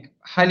iconic,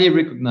 highly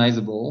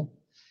recognizable,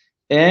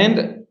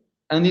 and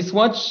this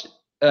watch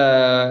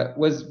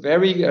was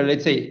very,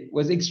 let's say,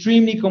 was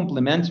extremely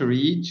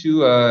complementary to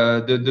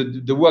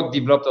the work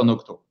developed on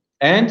Octo.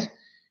 And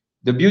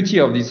the beauty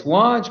of this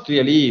watch,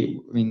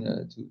 clearly, I mean,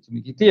 to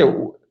make it clear,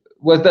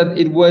 was that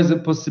it was a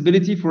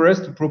possibility for us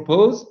to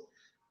propose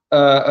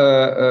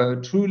a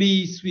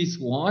truly Swiss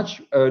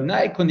watch, an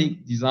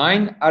iconic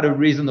design at a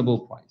reasonable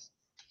price.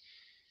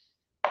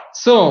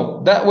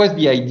 So that was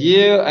the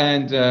idea,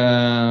 and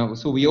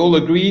so we all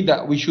agreed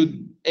that we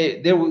should.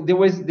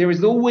 There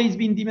has always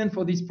been demand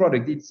for this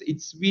product.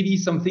 It's really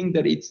something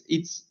that it's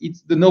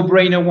the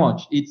no-brainer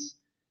watch. It's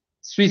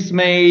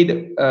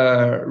Swiss-made,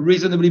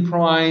 reasonably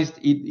priced.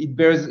 It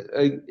bears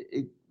a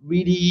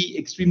really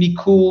extremely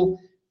cool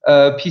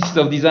pieces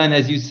of design,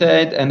 as you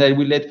said, and I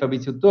will let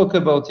Fabrizio talk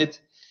about it.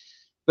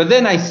 But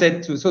then I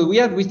said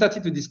we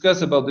started to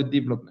discuss about the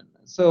development.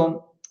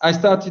 So I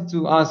started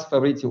to ask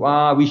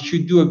Fabrizio, we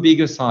should do a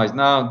bigger size.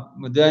 Now,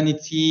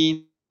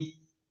 modernity,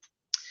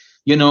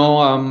 you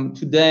know,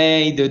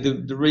 today,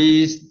 the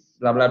wrist,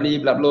 blah, blah, blah,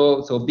 blah,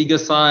 blah. So bigger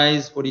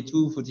size,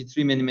 42,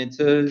 43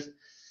 millimeters.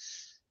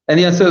 And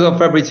the answer of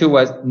Fabrizio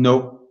was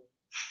no.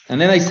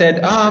 And then I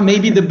said,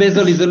 maybe the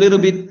bezel is a little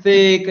bit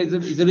thick,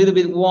 is a little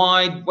bit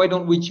wide. Why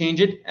don't we change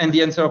it? And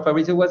the answer of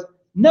Fabrizio was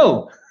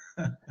no.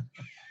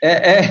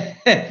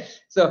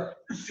 So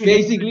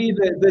basically,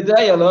 the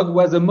dialogue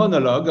was a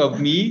monologue of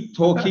me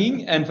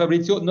talking and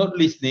Fabrizio not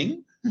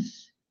listening.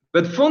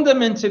 But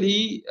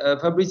fundamentally,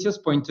 Fabrizio's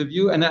point of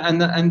view, and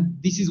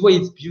this is why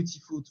it's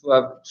beautiful to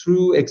have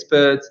true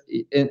experts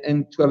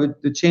and to have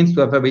the chance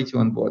to have Fabrizio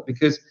on board,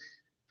 because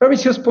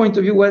Fabrizio's point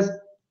of view was,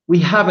 we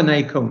have an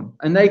icon.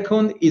 An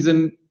icon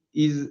and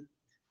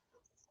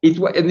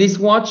this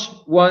watch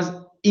was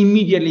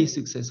immediately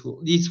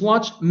successful. This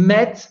watch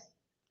met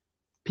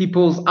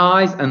people's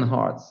eyes and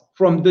hearts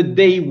from the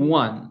day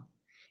one.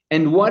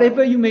 And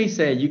whatever you may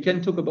say, you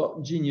can talk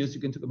about genius,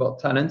 you can talk about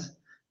talent.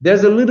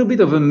 There's a little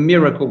bit of a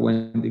miracle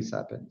when this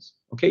happens.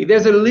 Okay,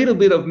 there's a little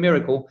bit of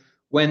miracle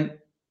when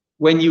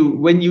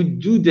you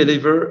do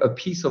deliver a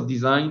piece of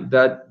design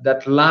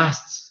that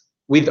lasts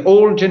with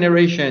all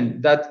generation,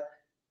 that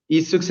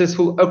is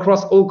successful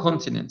across all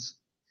continents.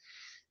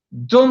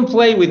 Don't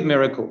play with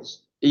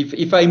miracles.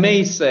 If I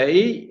may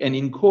say, and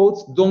in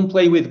quotes, don't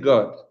play with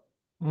God.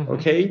 Mm-hmm.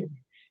 Okay,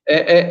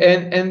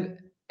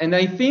 and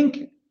I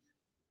think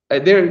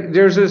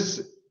there's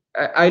this.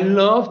 I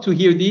love to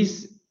hear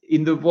this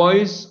in the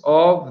voice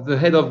of the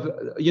head of.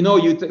 You know,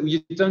 you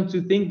tend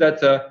to think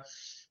that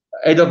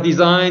head of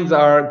designs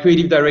are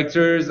creative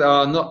directors,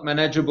 are not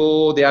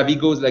manageable. They have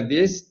egos like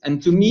this.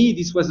 And to me,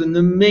 this was an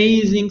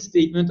amazing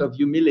statement of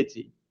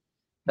humility.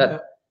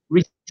 That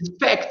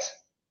respect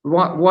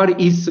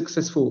what is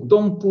successful.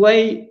 Don't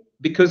play,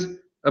 because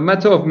a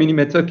matter of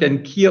millimeter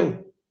can kill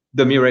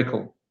the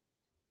miracle.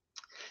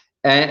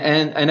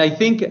 And I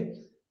think,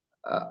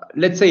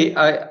 let's say,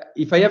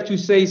 if I have to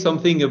say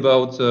something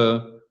about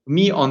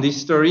me on this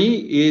story,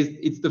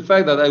 it's the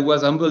fact that I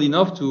was humble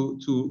enough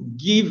to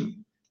give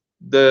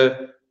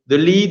the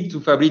lead to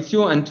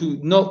Fabrizio and to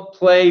not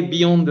play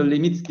beyond the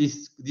limits,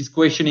 this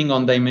questioning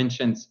on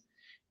dimensions.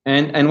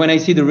 And when I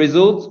see the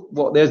result,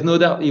 well, there's no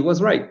doubt he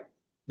was right.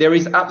 There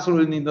is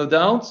absolutely no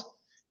doubt.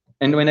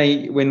 And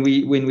when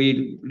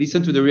we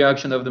listen to the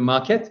reaction of the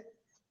market,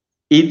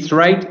 it's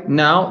right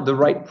now the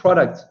right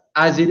product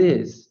as it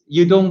is.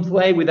 You don't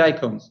play with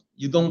icons.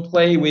 You don't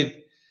play with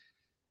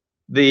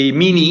the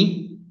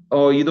Mini,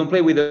 or you don't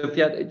play with the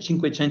Fiat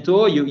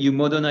Cinquecento. You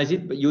modernize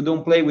it, but you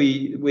don't play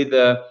with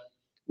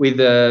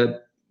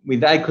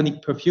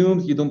iconic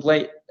perfumes. You don't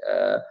play.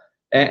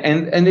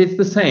 And it's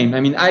the same. I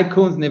mean,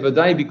 icons never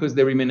die because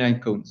they remain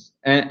icons.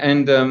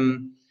 And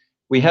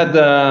we had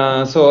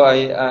so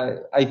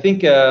I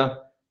think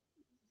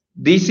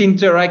this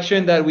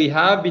interaction that we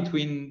have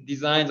between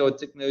designs or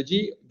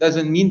technology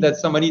doesn't mean that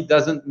somebody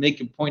doesn't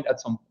make a point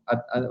at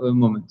a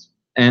moment.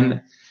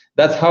 And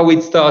that's how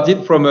it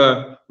started, from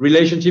a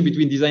relationship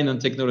between design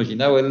and technology.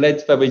 Now I'll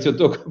let Fabrizio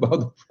talk about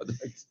the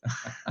product.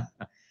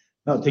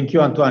 No, thank you,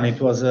 Antoine. It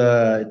was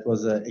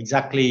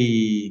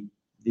exactly.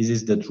 This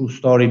is the true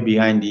story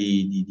behind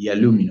the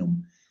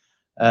aluminum.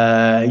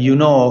 You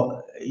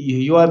know,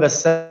 you have a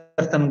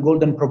certain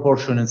golden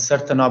proportion, and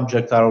certain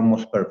objects are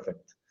almost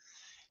perfect.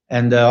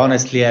 And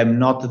honestly, I'm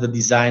not the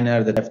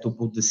designer that have to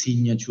put the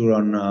signature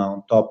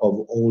on top of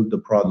all the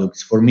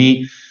products. For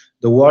me,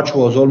 the watch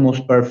was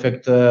almost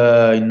perfect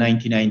in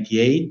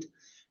 1998,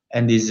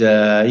 and is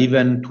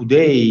even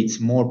today it's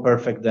more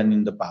perfect than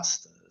in the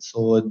past.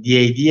 So the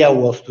idea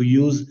was to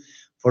use,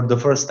 for the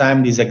first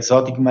time, this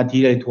exotic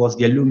material. It was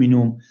the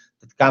aluminum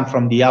that came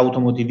from the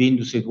automotive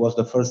industry. It was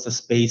the first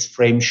space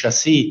frame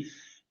chassis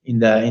in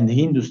the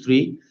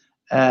industry.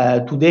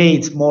 Today,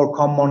 it's more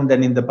common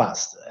than in the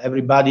past.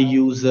 Everybody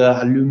uses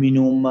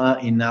aluminum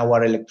in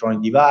our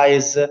electronic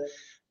device.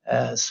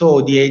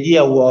 So the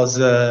idea was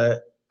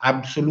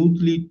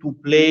absolutely to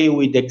play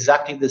with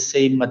exactly the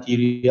same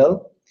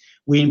material.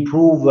 We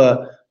improve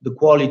the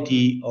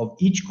quality of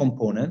each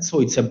component, so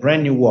it's a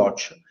brand new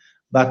watch.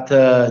 But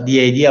the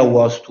idea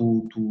was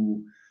to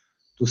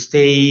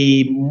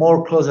stay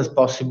more close as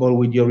possible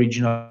with the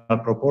original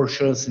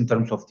proportions in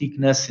terms of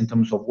thickness, in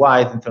terms of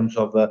width, in terms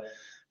of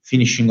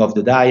finishing of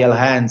the dial.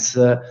 Hence,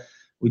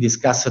 we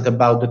discussed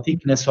about the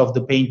thickness of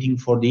the painting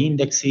for the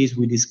indexes.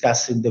 We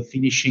discussed the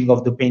finishing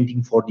of the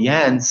painting for the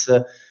hands.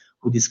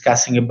 We're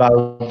discussing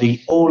about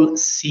the all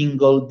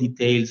single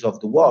details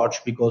of the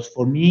watch, because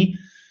for me,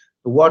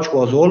 the watch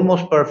was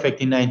almost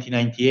perfect in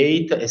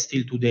 1998, and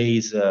still today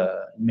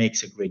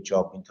makes a great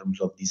job in terms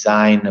of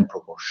design and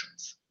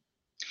proportions.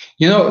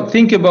 You know,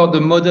 think about the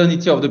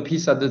modernity of the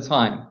piece at the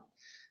time.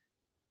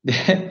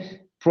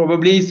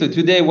 Probably, so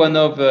today, one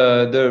of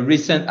the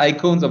recent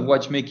icons of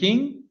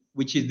watchmaking,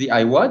 which is the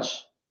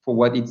iWatch, for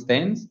what it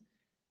stands.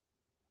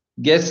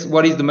 Guess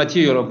what is the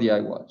material of the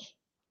iWatch?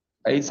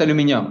 It's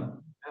aluminium.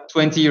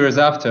 20 years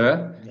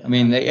after, I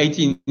mean, let's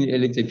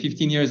say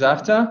 15 years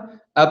after,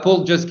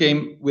 Apple just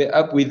came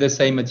up with the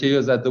same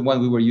materials as the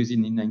one we were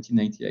using in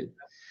 1998.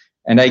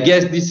 And I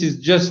guess this is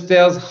just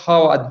tells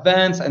how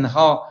advanced and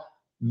how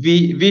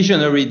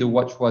visionary the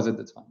watch was at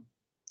the time.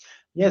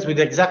 Yes, with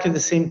exactly the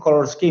same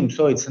color scheme.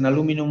 So it's an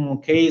aluminum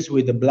case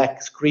with a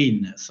black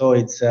screen. So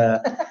it's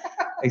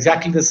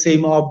exactly the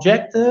same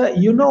object.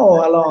 You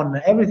know, Alon,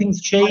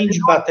 everything's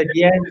changed, but at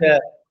the end,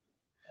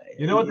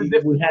 you know what the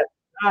difference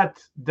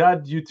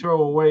that you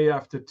throw away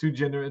after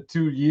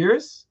 2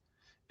 years,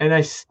 and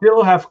I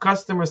still have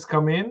customers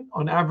come in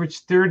on average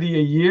 30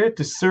 a year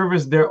to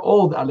service their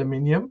old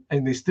aluminium,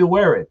 and they still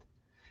wear it,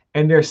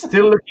 and they're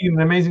still looking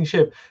in amazing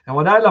shape. And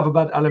what I love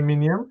about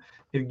aluminium,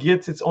 it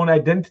gets its own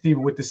identity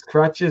with the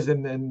scratches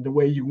and the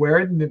way you wear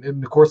it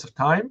in the course of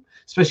time,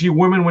 especially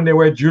women when they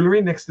wear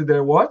jewelry next to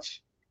their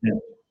watch. Yeah.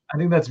 I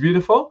think that's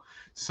beautiful.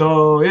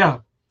 So yeah,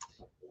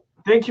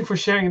 thank you for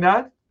sharing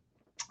that.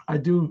 I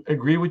do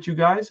agree with you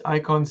guys.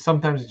 Icons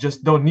sometimes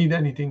just don't need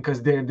anything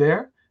because they're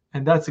there,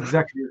 and that's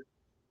exactly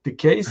the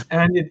case.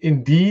 And it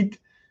indeed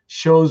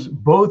shows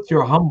both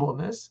your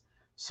humbleness.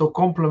 So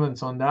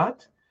compliments on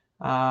that.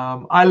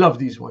 I love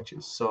these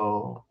watches.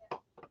 So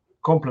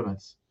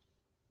compliments.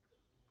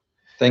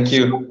 Thank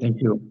you. Thank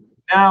you.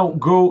 Now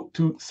go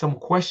to some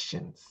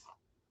questions.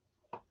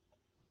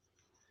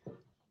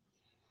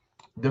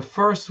 The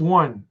first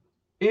one.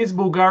 Is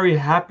Bulgari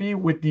happy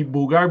with the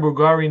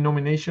Bulgari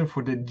nomination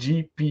for the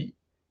GPHG,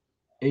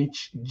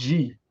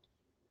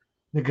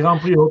 the Grand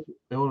Prix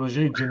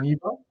Horlogerie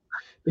Geneva?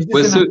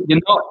 Well, so, you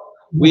know,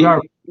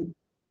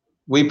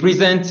 we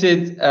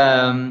presented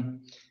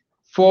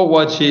 4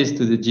 watches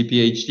to the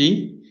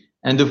GPHG,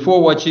 and the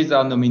 4 watches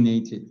are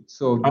nominated.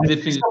 So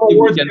definitely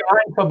we can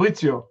behind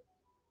Fabrizio.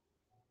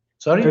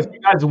 Sorry? Because you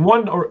guys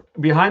won or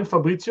behind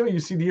Fabrizio, you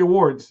see the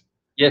awards.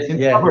 Yes.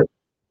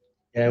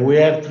 Yeah. We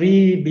have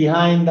 3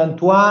 behind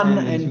Antoine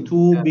and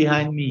 2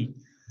 behind me.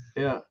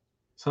 Yeah.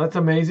 So that's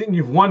amazing.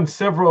 You've won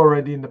several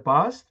already in the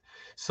past.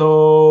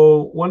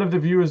 So one of the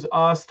viewers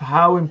asked,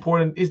 how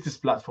important is this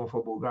platform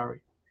for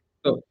Bulgari?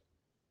 So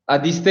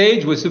at this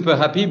stage, we're super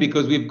happy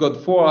because we've got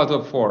 4 out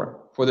of 4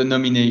 for the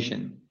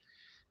nomination.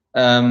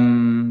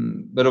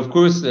 But of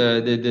course,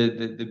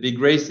 the big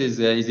race is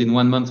in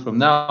 1 month from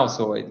now.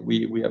 So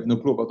we have no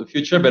clue about the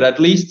future, but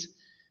at least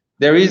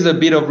there is a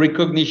bit of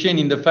recognition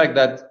in the fact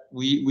that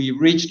we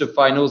reach the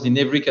finals in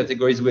every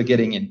categories we're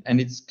getting in.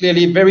 And it's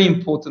clearly very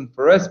important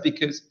for us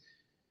because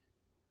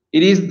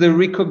it is the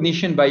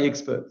recognition by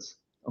experts.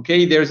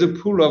 Okay, there's a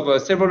pool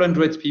of several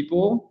hundred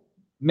people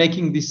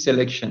making this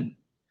selection.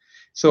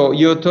 So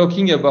you're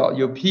talking about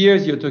your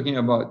peers, you're talking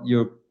about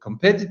your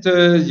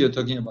competitors, you're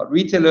talking about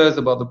retailers,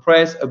 about the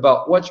press,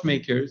 about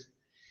watchmakers.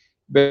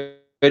 But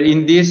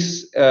in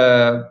this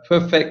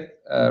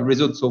perfect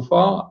result so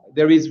far,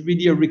 there is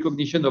really a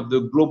recognition of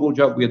the global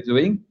job we are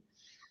doing.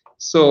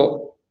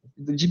 So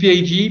the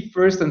GPHG,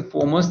 first and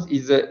foremost,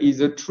 is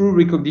a true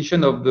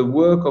recognition of the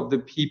work of the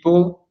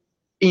people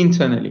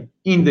internally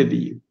in the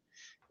BU.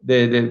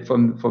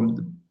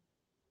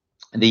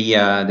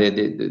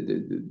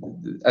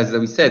 As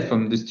we said,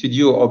 from the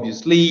studio,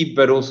 obviously,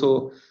 but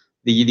also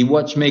the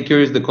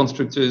watchmakers, the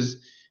constructors,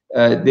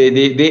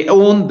 they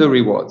own the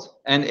rewards,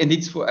 and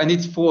it's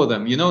for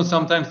them. You know,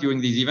 sometimes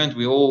during this event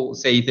we all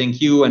say thank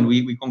you and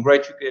we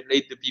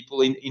congratulate the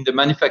people in the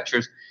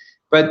manufacturers,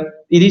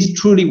 but it is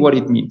truly what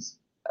it means.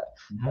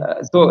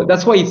 So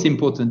that's why it's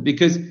important,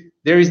 because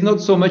there is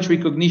not so much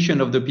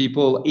recognition of the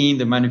people in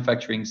the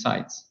manufacturing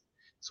sites.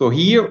 So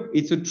here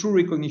it's a true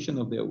recognition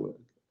of their work.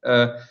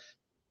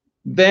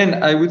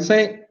 Then I would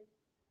say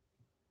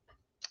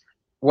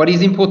what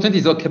is important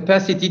is our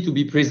capacity to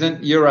be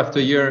present year after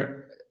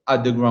year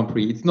at the Grand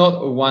Prix. It's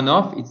not a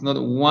one-off, it's not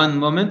one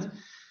moment,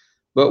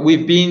 but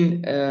we've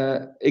been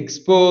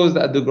exposed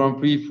at the Grand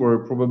Prix for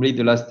probably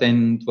the last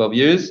 10, 12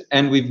 years,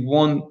 and we've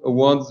won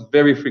awards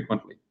very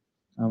frequently.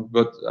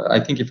 But I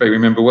think if I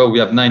remember well, we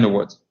have 9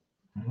 awards.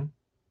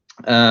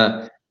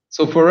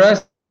 So for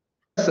us,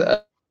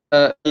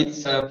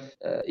 it's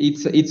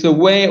a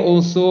way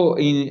also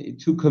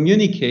to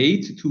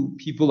communicate to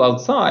people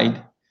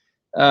outside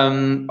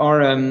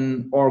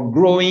or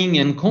growing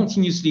and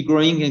continuously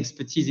growing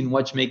expertise in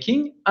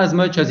watchmaking as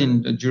much as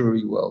in the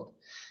jewelry world.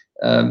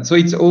 So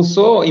it's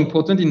also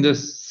important in the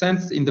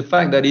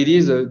fact that it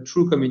is a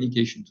true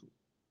communication tool.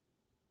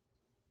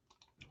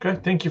 Okay,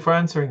 thank you for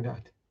answering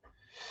that.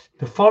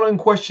 The following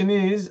question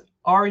is,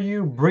 are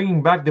you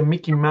bringing back the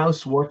Mickey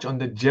Mouse watch on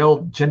the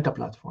Gel Genta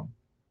platform?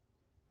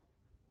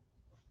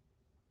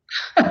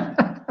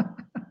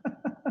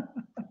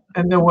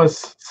 And there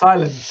was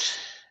silence.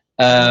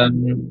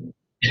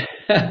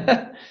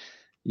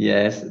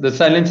 Yes, the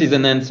silence is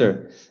an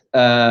answer.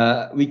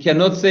 We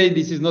cannot say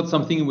this is not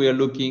something we're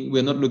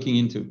not looking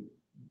into.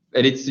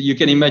 And you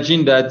can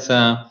imagine that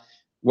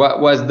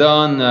what was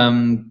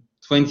done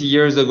 20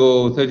 years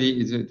ago,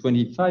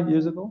 25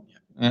 years ago,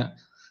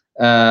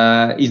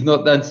 is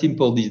not that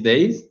simple these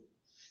days.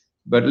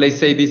 But let's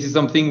say this is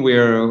something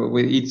where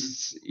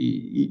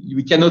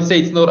we cannot say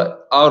it's not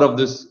out of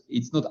the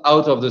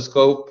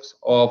scope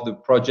of the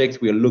project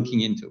we are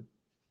looking into.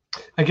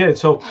 I get it.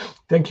 So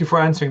thank you for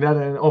answering that.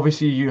 And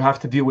obviously you have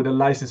to deal with a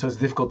license, so it's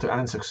difficult to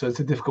answer. So it's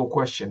a difficult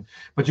question.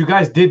 But you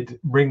guys did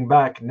bring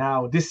back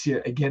now this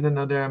year, again,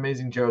 another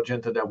amazing Gel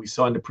Genta that we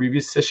saw in the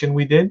previous session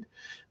we did.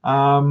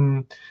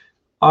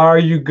 Are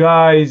you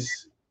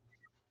guys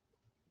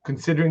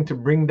considering to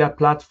bring that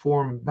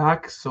platform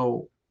back?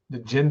 So the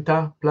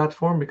Genta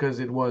platform, because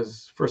it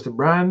was first a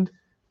brand,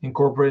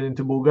 incorporated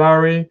into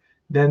Bulgari,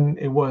 then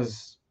it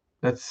was,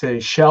 let's say,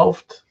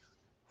 shelved,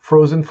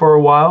 frozen for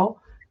a while,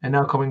 and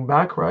now coming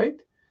back, right?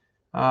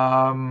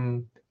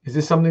 Is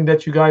this something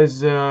that you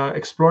guys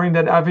exploring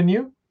that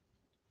avenue?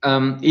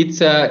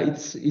 It's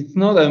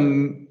not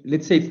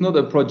let's say it's not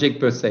a project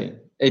per se.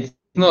 It's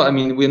not. I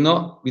mean, we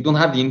don't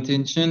have the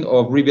intention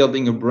of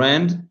rebuilding a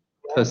brand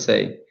per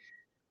se.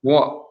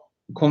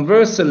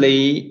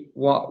 Conversely,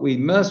 what we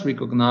must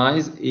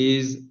recognize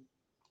is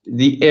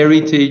the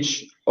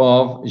heritage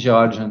of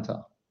Gérald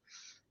Genta,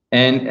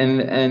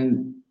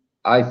 and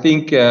I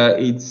think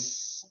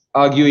it's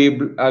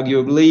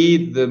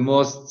arguably the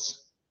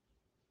most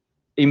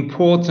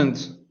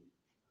important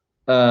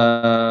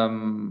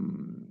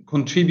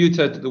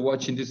contributor to the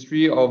watch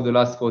industry of the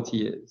last 40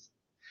 years,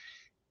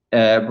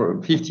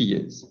 50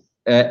 years,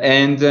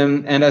 and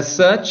as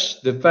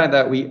such, the fact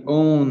that we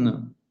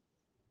own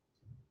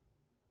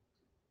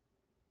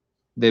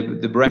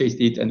the brand,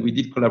 and we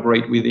did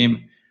collaborate with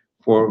him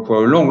for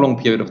a long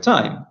period of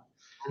time,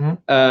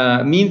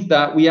 means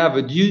that we have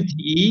a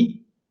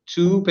duty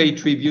to pay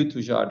tribute to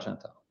Gérald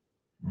Genta,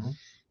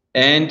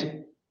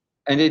 and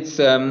it's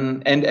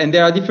and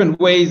there are different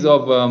ways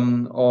of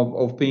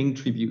paying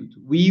tribute.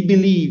 We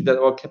believe that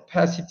our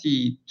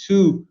capacity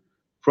to,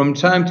 from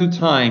time to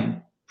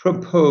time,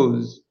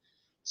 propose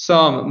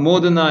some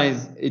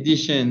modernized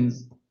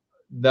editions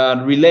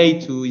that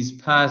relate to his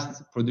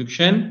past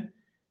production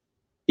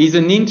is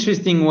an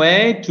interesting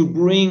way to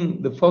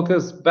bring the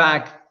focus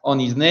back on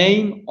his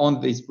name,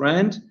 on this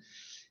brand.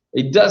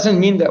 It doesn't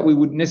mean that we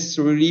would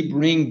necessarily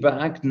bring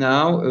back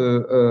now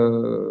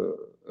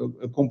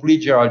a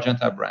complete Gérald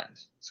Genta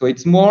brand. So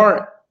it's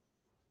more,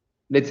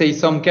 let's say,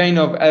 some kind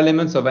of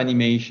elements of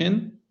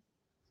animation.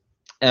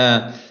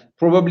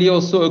 Probably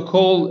also a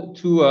call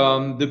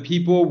to the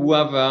people who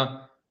have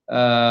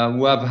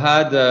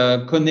had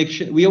a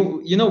connection. We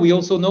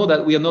also know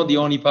that we are not the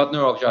only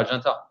partner of Gérald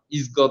Genta.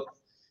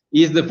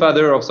 He's the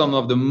father of some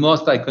of the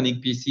most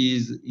iconic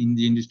pieces in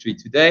the industry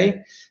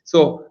today.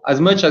 So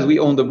as much as we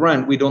own the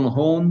brand, we don't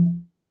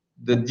own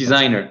the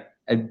designer,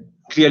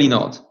 clearly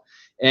not.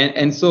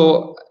 And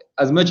so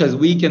as much as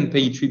we can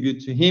pay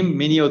tribute to him,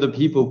 many other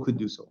people could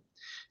do so.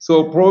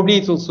 So probably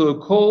it's also a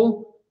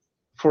call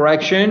for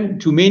action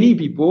to many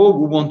people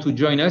who want to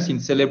join us in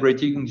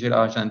celebrating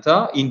Gérald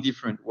Genta in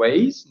different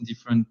ways, in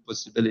different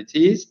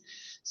possibilities.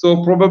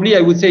 So probably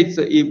I would say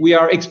we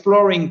are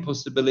exploring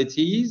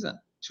possibilities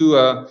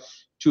to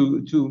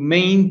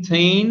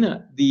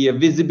maintain the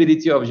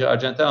visibility of Gérald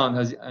Genta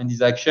and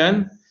his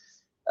action.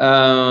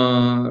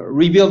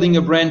 Rebuilding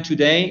a brand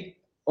today,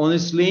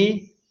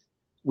 honestly,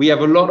 we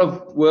have a lot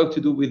of work to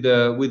do with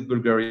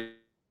Bulgari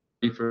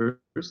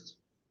first.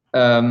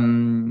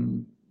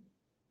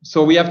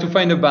 So we have to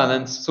find a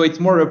balance. So it's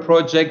more a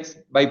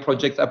project by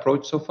project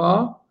approach so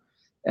far,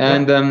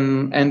 and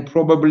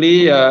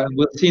probably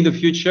we'll see in the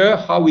future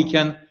how we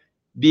can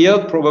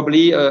build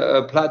probably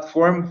a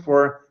platform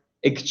for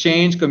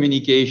exchange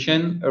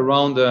communication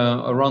around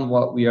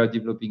what we are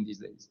developing these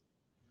days.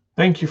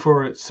 Thank you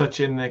for such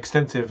an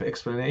extensive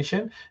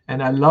explanation,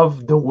 and I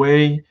love the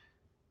way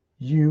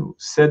you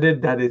said it,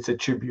 that it's a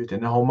tribute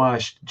and a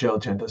homage to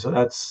Gérald Genta. So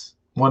that's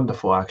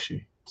wonderful,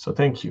 actually. So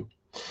thank you.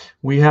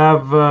 We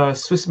have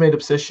Swiss Made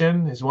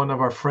Obsession is one of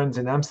our friends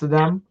in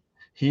Amsterdam.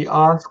 He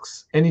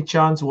asks, any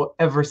chance we'll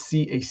ever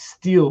see a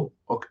steel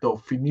Octo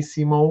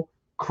Finissimo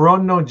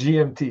Chrono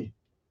GMT?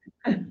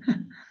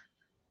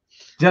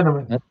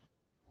 Gentlemen.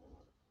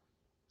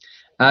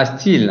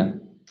 Steel.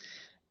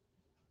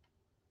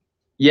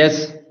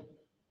 Yes.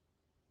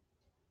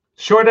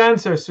 Short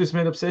answer, Swiss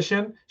Made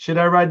Obsession. Should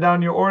I write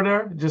down your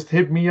order? Just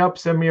hit me up,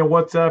 send me a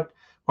WhatsApp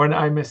or an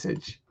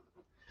iMessage.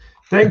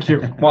 Thank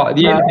you. Well,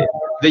 the yes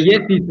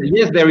is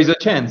yes. There is a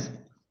chance.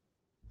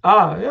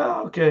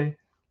 Yeah, okay.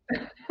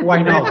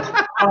 Why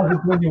not?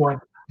 2021.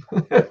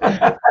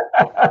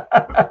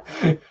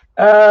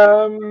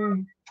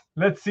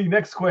 Let's see.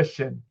 Next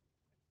question.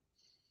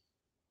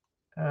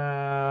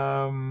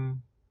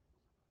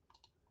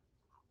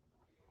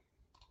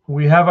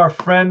 We have our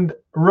friend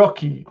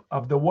Rocky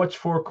of the Watch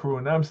 4 crew,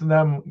 an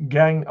Amsterdam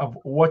gang of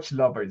watch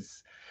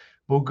lovers.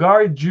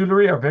 Bulgari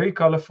jewelry are very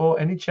colorful.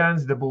 Any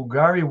chance the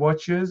Bulgari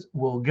watches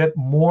will get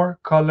more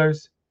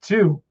colors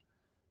too?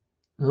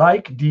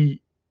 Like the,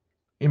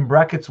 in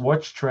brackets,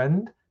 watch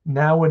trend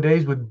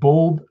nowadays with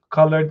bold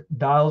colored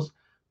dials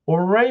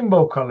or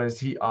rainbow colors,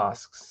 he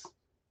asks.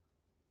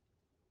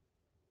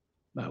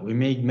 We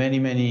make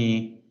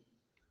many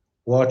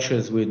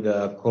watches with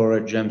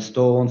colored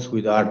gemstones,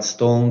 with art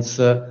stones.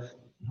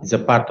 It's a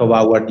part of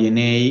our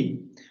DNA.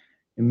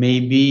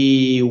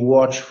 Maybe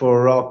watch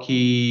for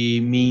Rocky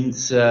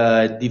means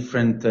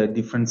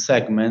different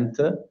segment.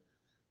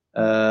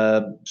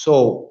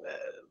 So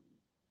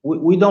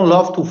we don't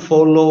love to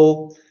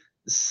follow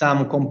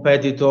some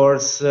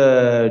competitors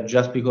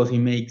just because he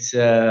makes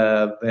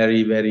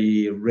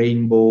very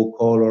rainbow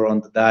color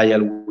on the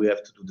dial. We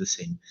have to do the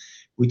same.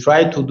 We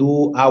try to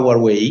do our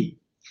way,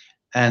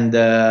 and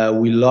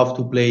we love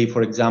to play,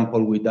 for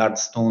example, with art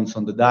stones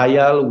on the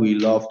dial. We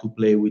love to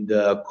play with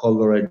the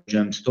colored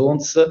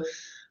gemstones,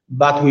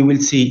 but we will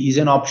see. Is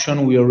an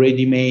option. We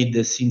already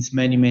made since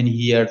many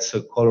years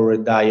a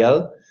colored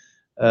dial.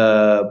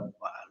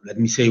 Let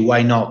me say,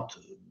 why not?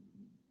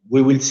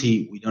 We will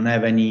see. We don't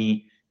have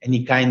any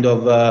kind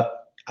of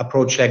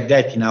approach like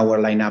that in our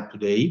lineup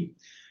today,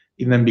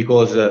 even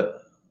because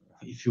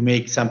if you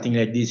make something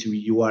like this,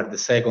 you are the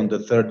second, the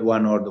third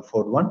one, or the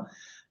fourth one.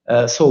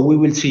 So we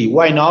will see.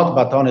 Why not?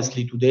 But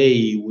honestly,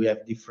 today we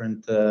have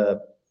different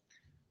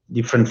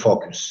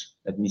focus.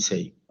 Let me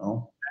say.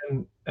 No?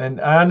 And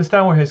I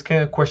understand where his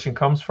question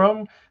comes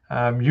from.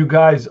 You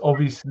guys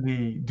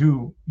obviously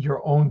do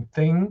your own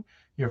thing.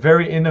 You're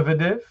very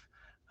innovative,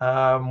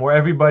 where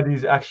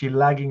everybody's actually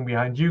lagging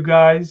behind you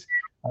guys.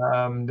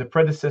 The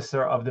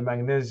predecessor of the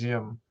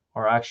magnesium,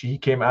 or actually he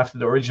came after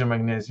the original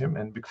magnesium,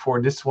 and before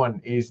this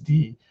one is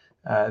the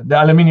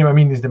aluminium, I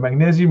mean, is the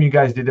magnesium. You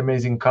guys did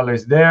amazing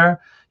colors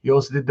there. You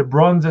also did the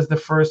bronze as the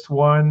first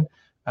one.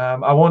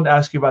 I won't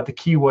ask you about the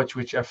key watch,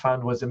 which I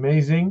found was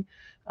amazing.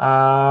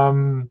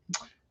 What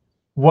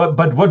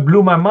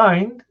blew my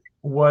mind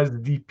was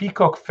the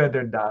peacock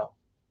feather dial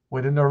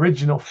with an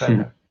original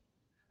feather.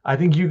 I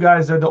think you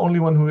guys are the only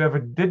one who ever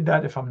did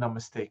that, if I'm not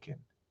mistaken.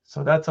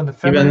 So that's on the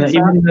feminine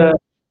side.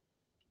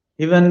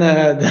 Even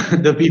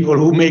the people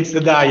who makes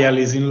the dial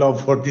is in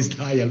love for this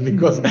dial,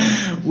 because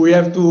we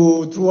have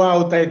to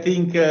throughout, I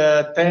think,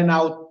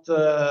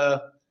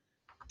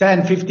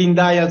 15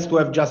 dials to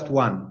have just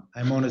one.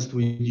 I'm honest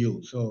with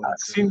you. So I've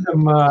seen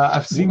them.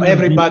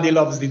 Everybody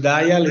loves the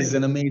dial. It's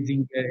an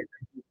amazing.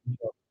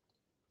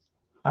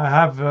 I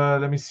have.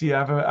 Let me see.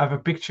 I have a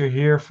picture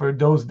here for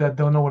those that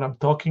don't know what I'm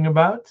talking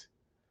about.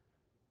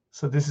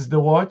 So this is the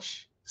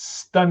watch.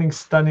 Stunning.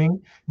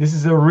 This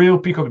is a real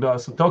peacock dial.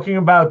 So talking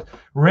about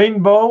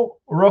rainbow,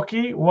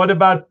 Rocky, what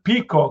about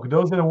peacock?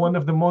 Those are one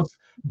of the most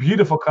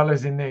beautiful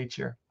colors in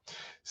nature.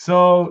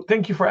 So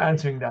thank you for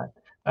answering that.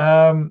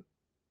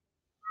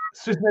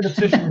 Swiss Made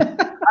Obsession.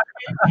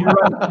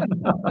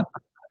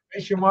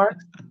 Question mark.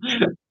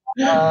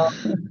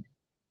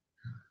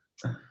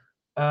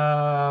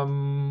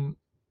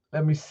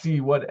 Let me see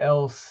what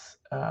else.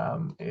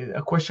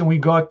 A question we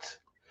got.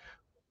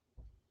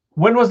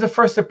 When was the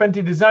first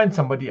Serpenti design?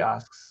 Somebody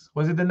asks.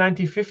 Was it the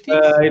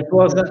 1950s? It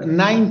was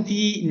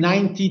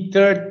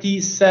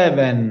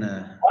 1937.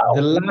 Wow.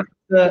 The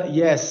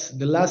last,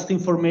 the last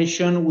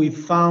information we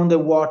found a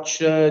watch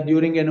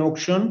during an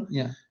auction.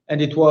 Yeah.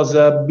 And it was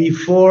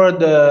before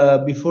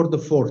the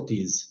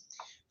 40s.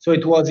 So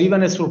it was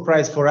even a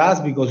surprise for us,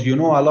 because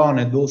Alon,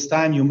 at those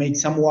times you make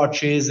some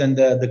watches and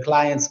the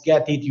clients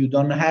get it. You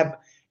don't have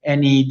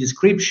any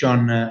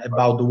description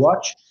about the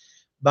watch.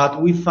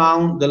 But we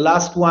found the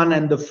last one,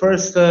 and the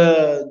first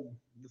Bulgari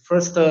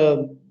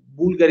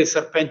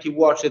Serpenti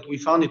watch that we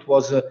found, it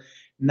was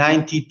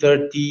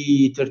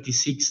 1930,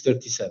 36,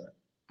 37.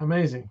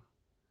 Amazing.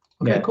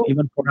 Okay, yeah, cool.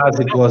 Even for us,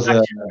 it was.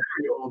 Very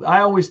old.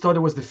 I always thought it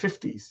was the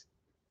 50s.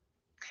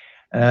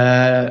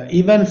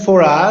 Even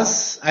for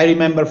us, I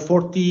remember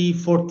 40,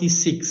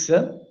 46,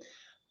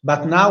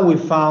 but now we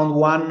found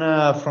one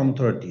from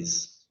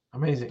 30s.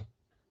 Amazing.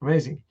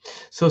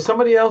 So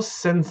somebody else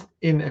sent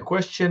in a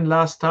question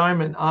last time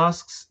and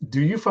asks,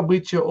 do you,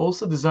 Fabrizio,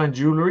 also design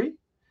jewelry?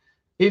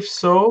 If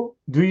so,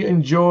 do you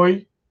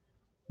enjoy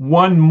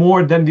one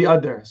more than the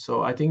other?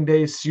 So I think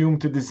they assume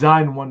to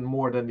design one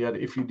more than the other,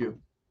 if you do.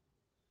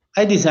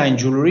 I design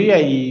jewelry.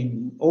 I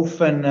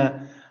often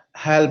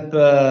help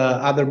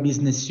other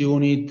business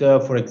unit,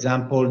 for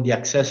example, the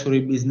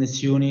accessory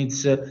business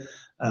units.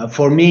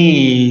 For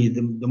me,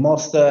 the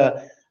most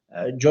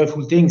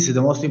joyful things.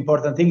 The most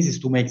important things is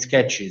to make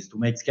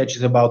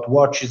sketches about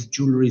watches,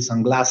 jewelry,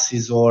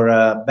 sunglasses, or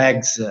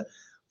bags.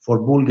 For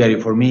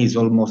Bulgari, for me, is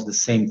almost the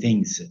same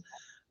things.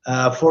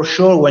 For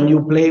sure, when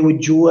you play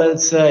with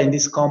jewels in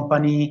this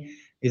company,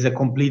 is a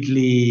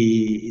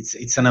completely,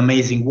 it's an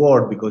amazing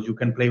world, because you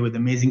can play with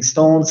amazing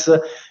stones,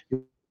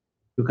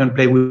 you can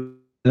play with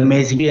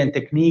amazing and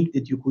technique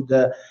that you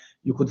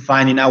could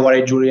find in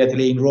our jewelry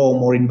atelier in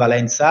Rome or in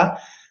Valenza.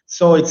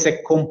 So it's a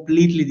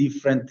completely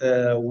different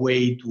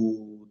way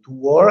to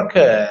work.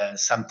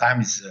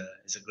 Sometimes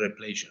it's a great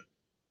pleasure.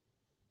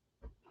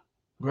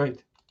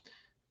 Great.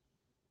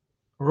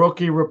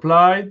 Rocky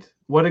replied,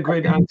 "What a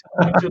great answer!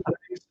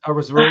 I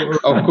was wrong."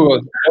 Of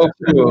course.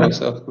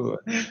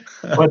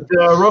 But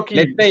Rocky,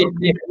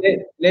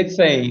 let's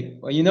say,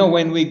 you know,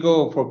 when we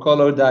go for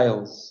color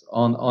dials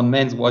on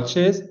men's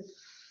watches,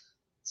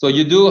 so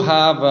you do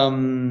have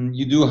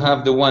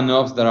the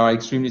one-offs that are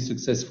extremely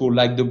successful,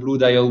 like the blue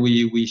dial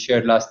we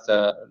shared at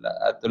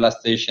the last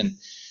station.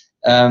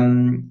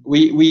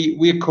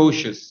 We're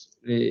cautious,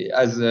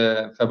 as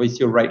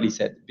Fabrizio rightly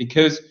said,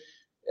 because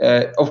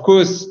of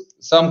course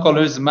some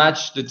colors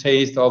match the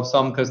taste of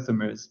some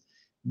customers,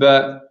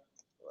 but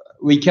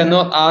we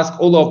cannot ask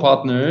all our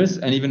partners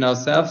and even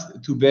ourselves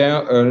to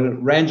bear a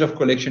range of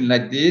collection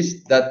like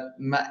this that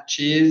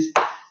matches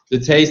the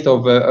taste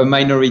of a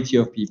minority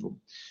of people.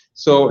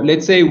 So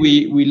let's say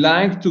we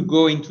like to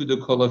go into the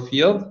color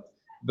field,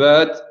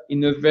 but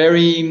in a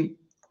very,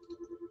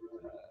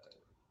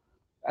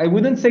 I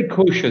wouldn't say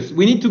cautious.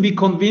 We need to be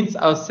convinced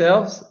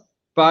ourselves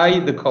by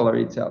the color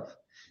itself.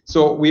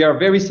 So we are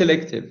very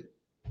selective.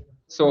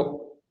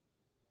 So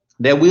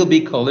there will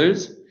be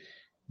colors,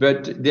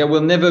 but there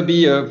will never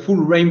be a full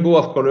rainbow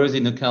of colors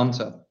in a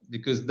counter,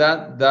 because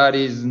that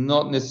is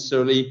not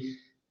necessarily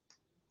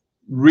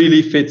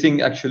really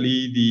fitting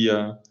actually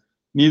the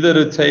neither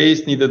the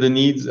taste, neither the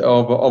needs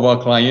of our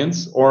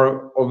clients,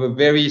 or of a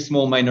very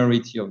small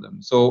minority of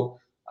them. So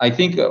I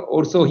think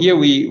also here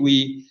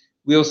we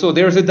also,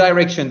 there's a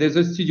direction, there's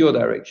a studio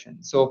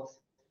direction. So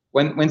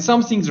when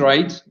something's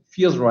right,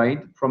 feels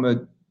right from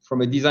a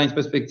design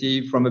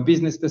perspective, from a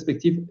business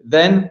perspective,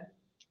 then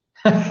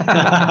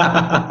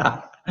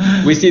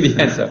we see the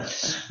answer.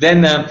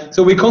 Then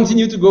so we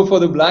continue to go for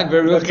the black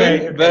very often,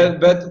 okay.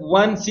 But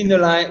once in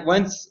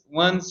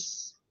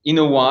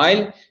a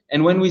while,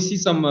 and when we see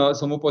some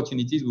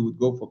opportunities, we would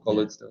go for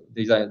colored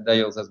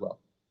dials as well.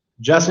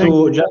 Just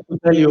to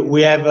tell you,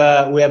 we have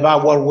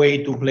our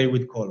way to play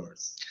with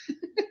colors.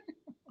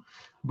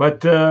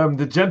 But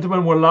the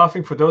gentlemen were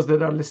laughing. For those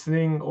that are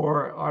listening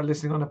or are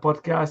listening on a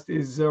podcast,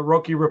 is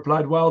Rocky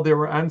replied while they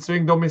were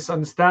answering, "Don't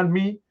misunderstand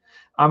me.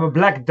 I'm a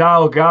black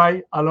dial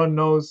guy. Alon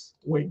knows,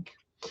 wink."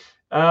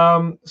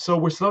 So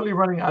we're slowly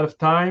running out of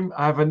time.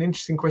 I have an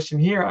interesting question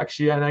here,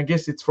 actually, and I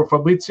guess it's for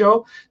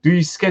Fabrizio. Do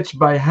you sketch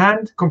by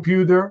hand,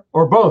 computer,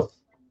 or both?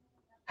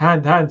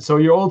 Hand. So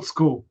you're old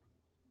school.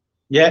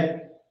 Yeah.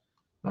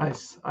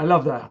 Nice. I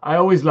love that. I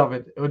always love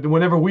it.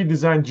 Whenever we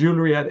design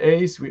jewelry at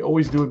Ace, we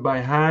always do it by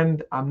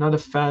hand. I'm not a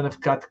fan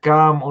of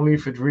CAD/CAM, only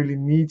if it really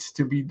needs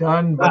to be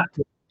done. But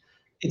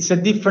it's a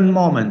different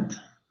moment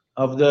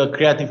of the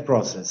creative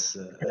process.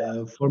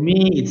 For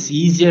me, it's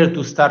easier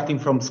to starting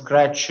from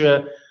scratch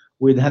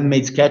with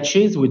handmade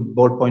sketches with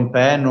ballpoint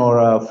pen or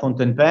a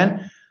fountain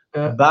pen.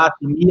 But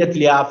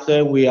immediately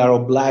after, we are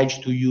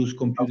obliged to use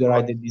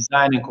computer-aided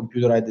design and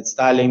computer-aided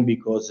styling,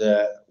 because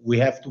we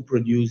have to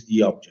produce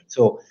the object.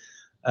 So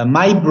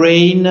my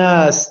brain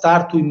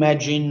start to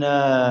imagine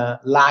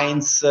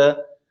lines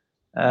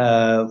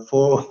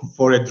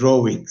for a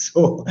drawing.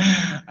 So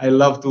I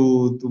love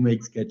to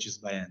make sketches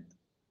by hand.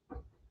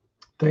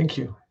 Thank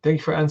you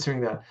for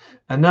answering that.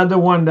 Another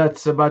one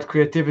that's about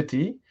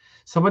creativity.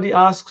 Somebody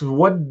asks,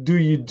 what do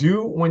you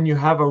do when you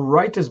have a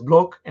writer's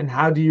block, and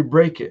how do you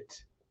break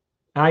it?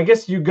 And I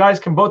guess you guys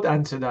can both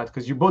answer that,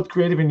 because you're both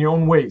creative in your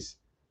own ways.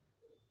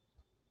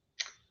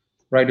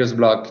 Writer's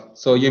block.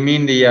 So you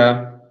mean the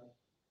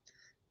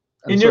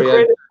your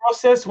creative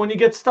process, when you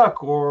get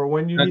stuck, or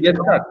when you need get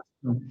to stuck.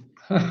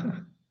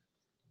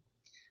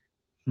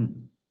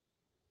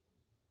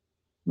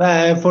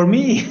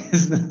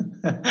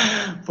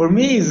 For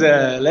me, is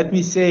let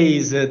me say,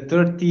 is a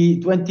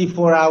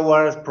 24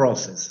 hours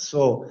process.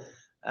 So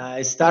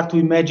I start to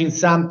imagine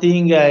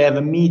something, I have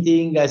a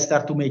meeting, I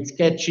start to make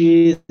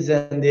sketches,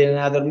 and then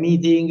another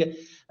meeting.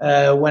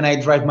 When I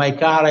drive my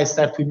car, I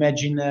start to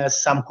imagine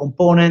some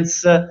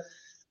components.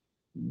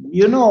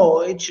 You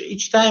know,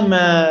 each time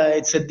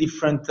it's a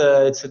different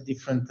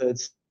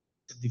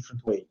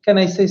way. Can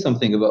I say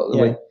something about the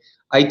way?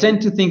 I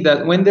tend to think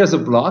that when there's a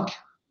block,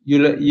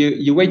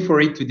 you wait for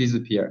it to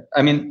disappear.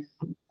 I mean,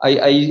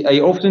 I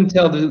often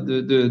tell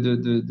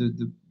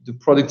the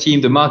product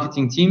team, the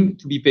marketing team,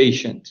 to be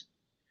patient.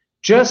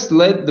 Just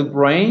let the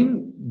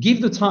brain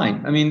give the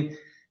time. I mean,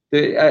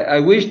 I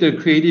wish the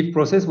creative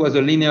process was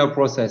a linear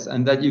process,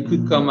 and that you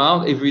could come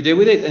out every day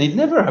with it, and it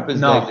never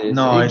happens like this.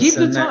 No, give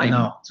the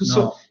time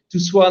to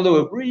swallow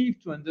a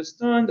brief, to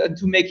understand, and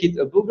to make it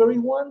a Bulgari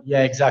one.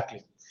 Yeah,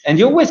 exactly. And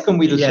you always come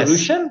with a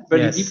solution,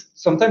 but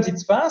sometimes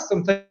it's fast,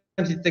 sometimes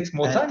it takes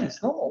more time.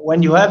 It's normal.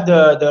 When you have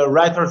the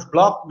writer's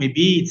block,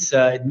 maybe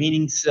it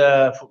means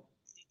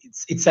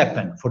it's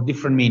happened for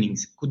different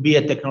meanings. Could be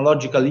a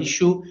technological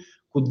issue,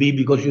 could be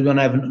because you don't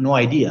have no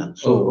idea.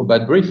 So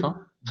bad brief, huh?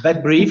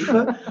 Bad brief,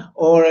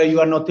 or you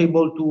are not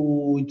able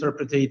to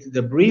interpret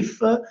the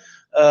brief.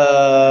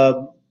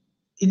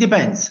 It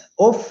depends.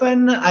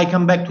 Often I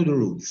come back to the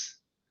roots.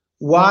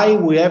 Why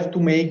we have to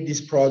make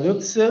these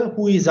products?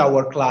 Who is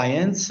our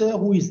clients?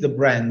 Who is the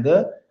brand?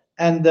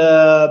 And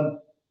I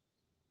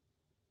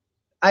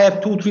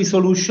have 2-3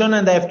 solutions,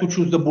 and I have to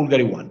choose the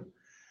Bulgari one.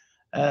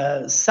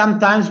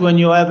 Sometimes when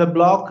you have a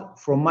block,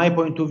 from my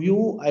point of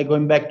view, I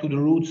going back to the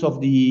roots of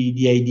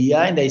the idea,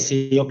 and I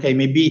say, okay,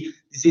 maybe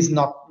this is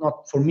not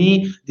for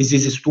me, this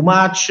is too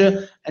much,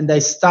 and I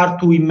start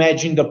to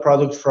imagine the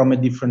product from a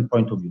different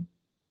point of view.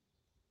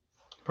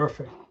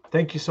 Perfect.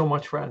 Thank you so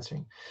much for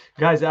answering.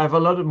 Guys, I have a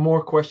lot of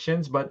more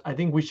questions, but I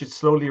think we should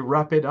slowly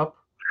wrap it up.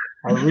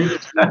 I really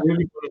want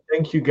to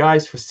thank you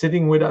guys for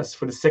sitting with us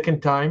for the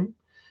second time.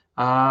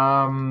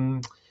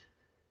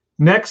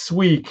 Next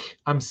week,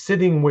 I'm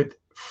sitting with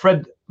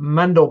Fred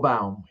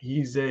Mandelbaum.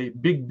 He's a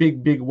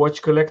big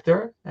watch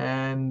collector,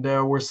 and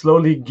we're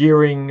slowly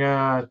gearing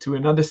to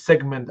another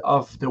segment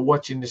of the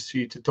watch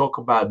industry to talk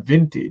about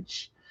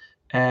vintage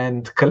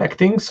and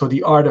collecting, so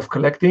the art of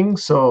collecting.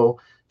 So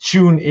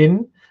tune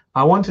in.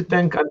 I want to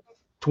thank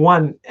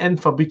Antoine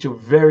and Fabrizio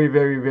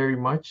very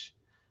much.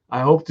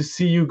 I hope to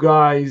see you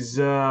guys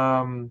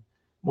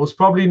most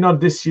probably not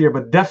this year,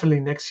 but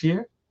definitely next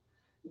year.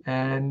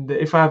 And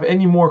if I have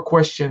any more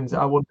questions,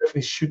 I will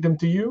definitely shoot them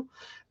to you.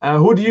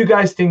 Who do you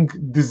guys think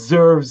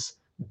deserves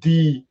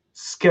the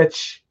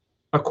sketch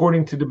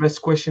according to the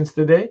best questions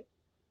today?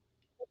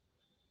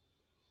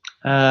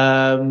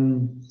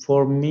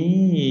 For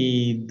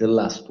me, the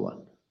last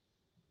one.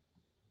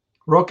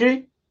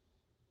 Rocky?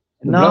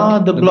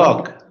 The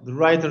block, the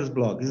writer's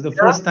block. It's the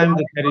first time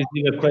that I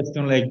receive a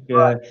question like,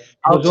 because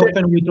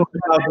often we talk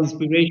about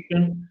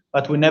inspiration,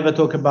 but we never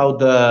talk about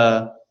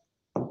the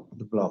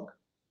block.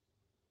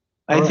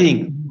 I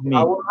think.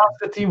 I will ask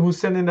the team who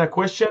sent in that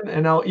question,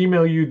 and I'll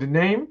email you the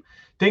name.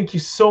 Thank you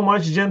so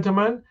much,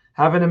 gentlemen.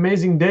 Have an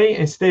amazing day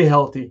and stay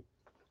healthy.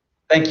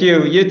 Thank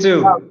you. You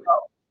too.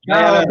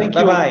 Thank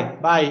you. Bye.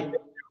 Bye.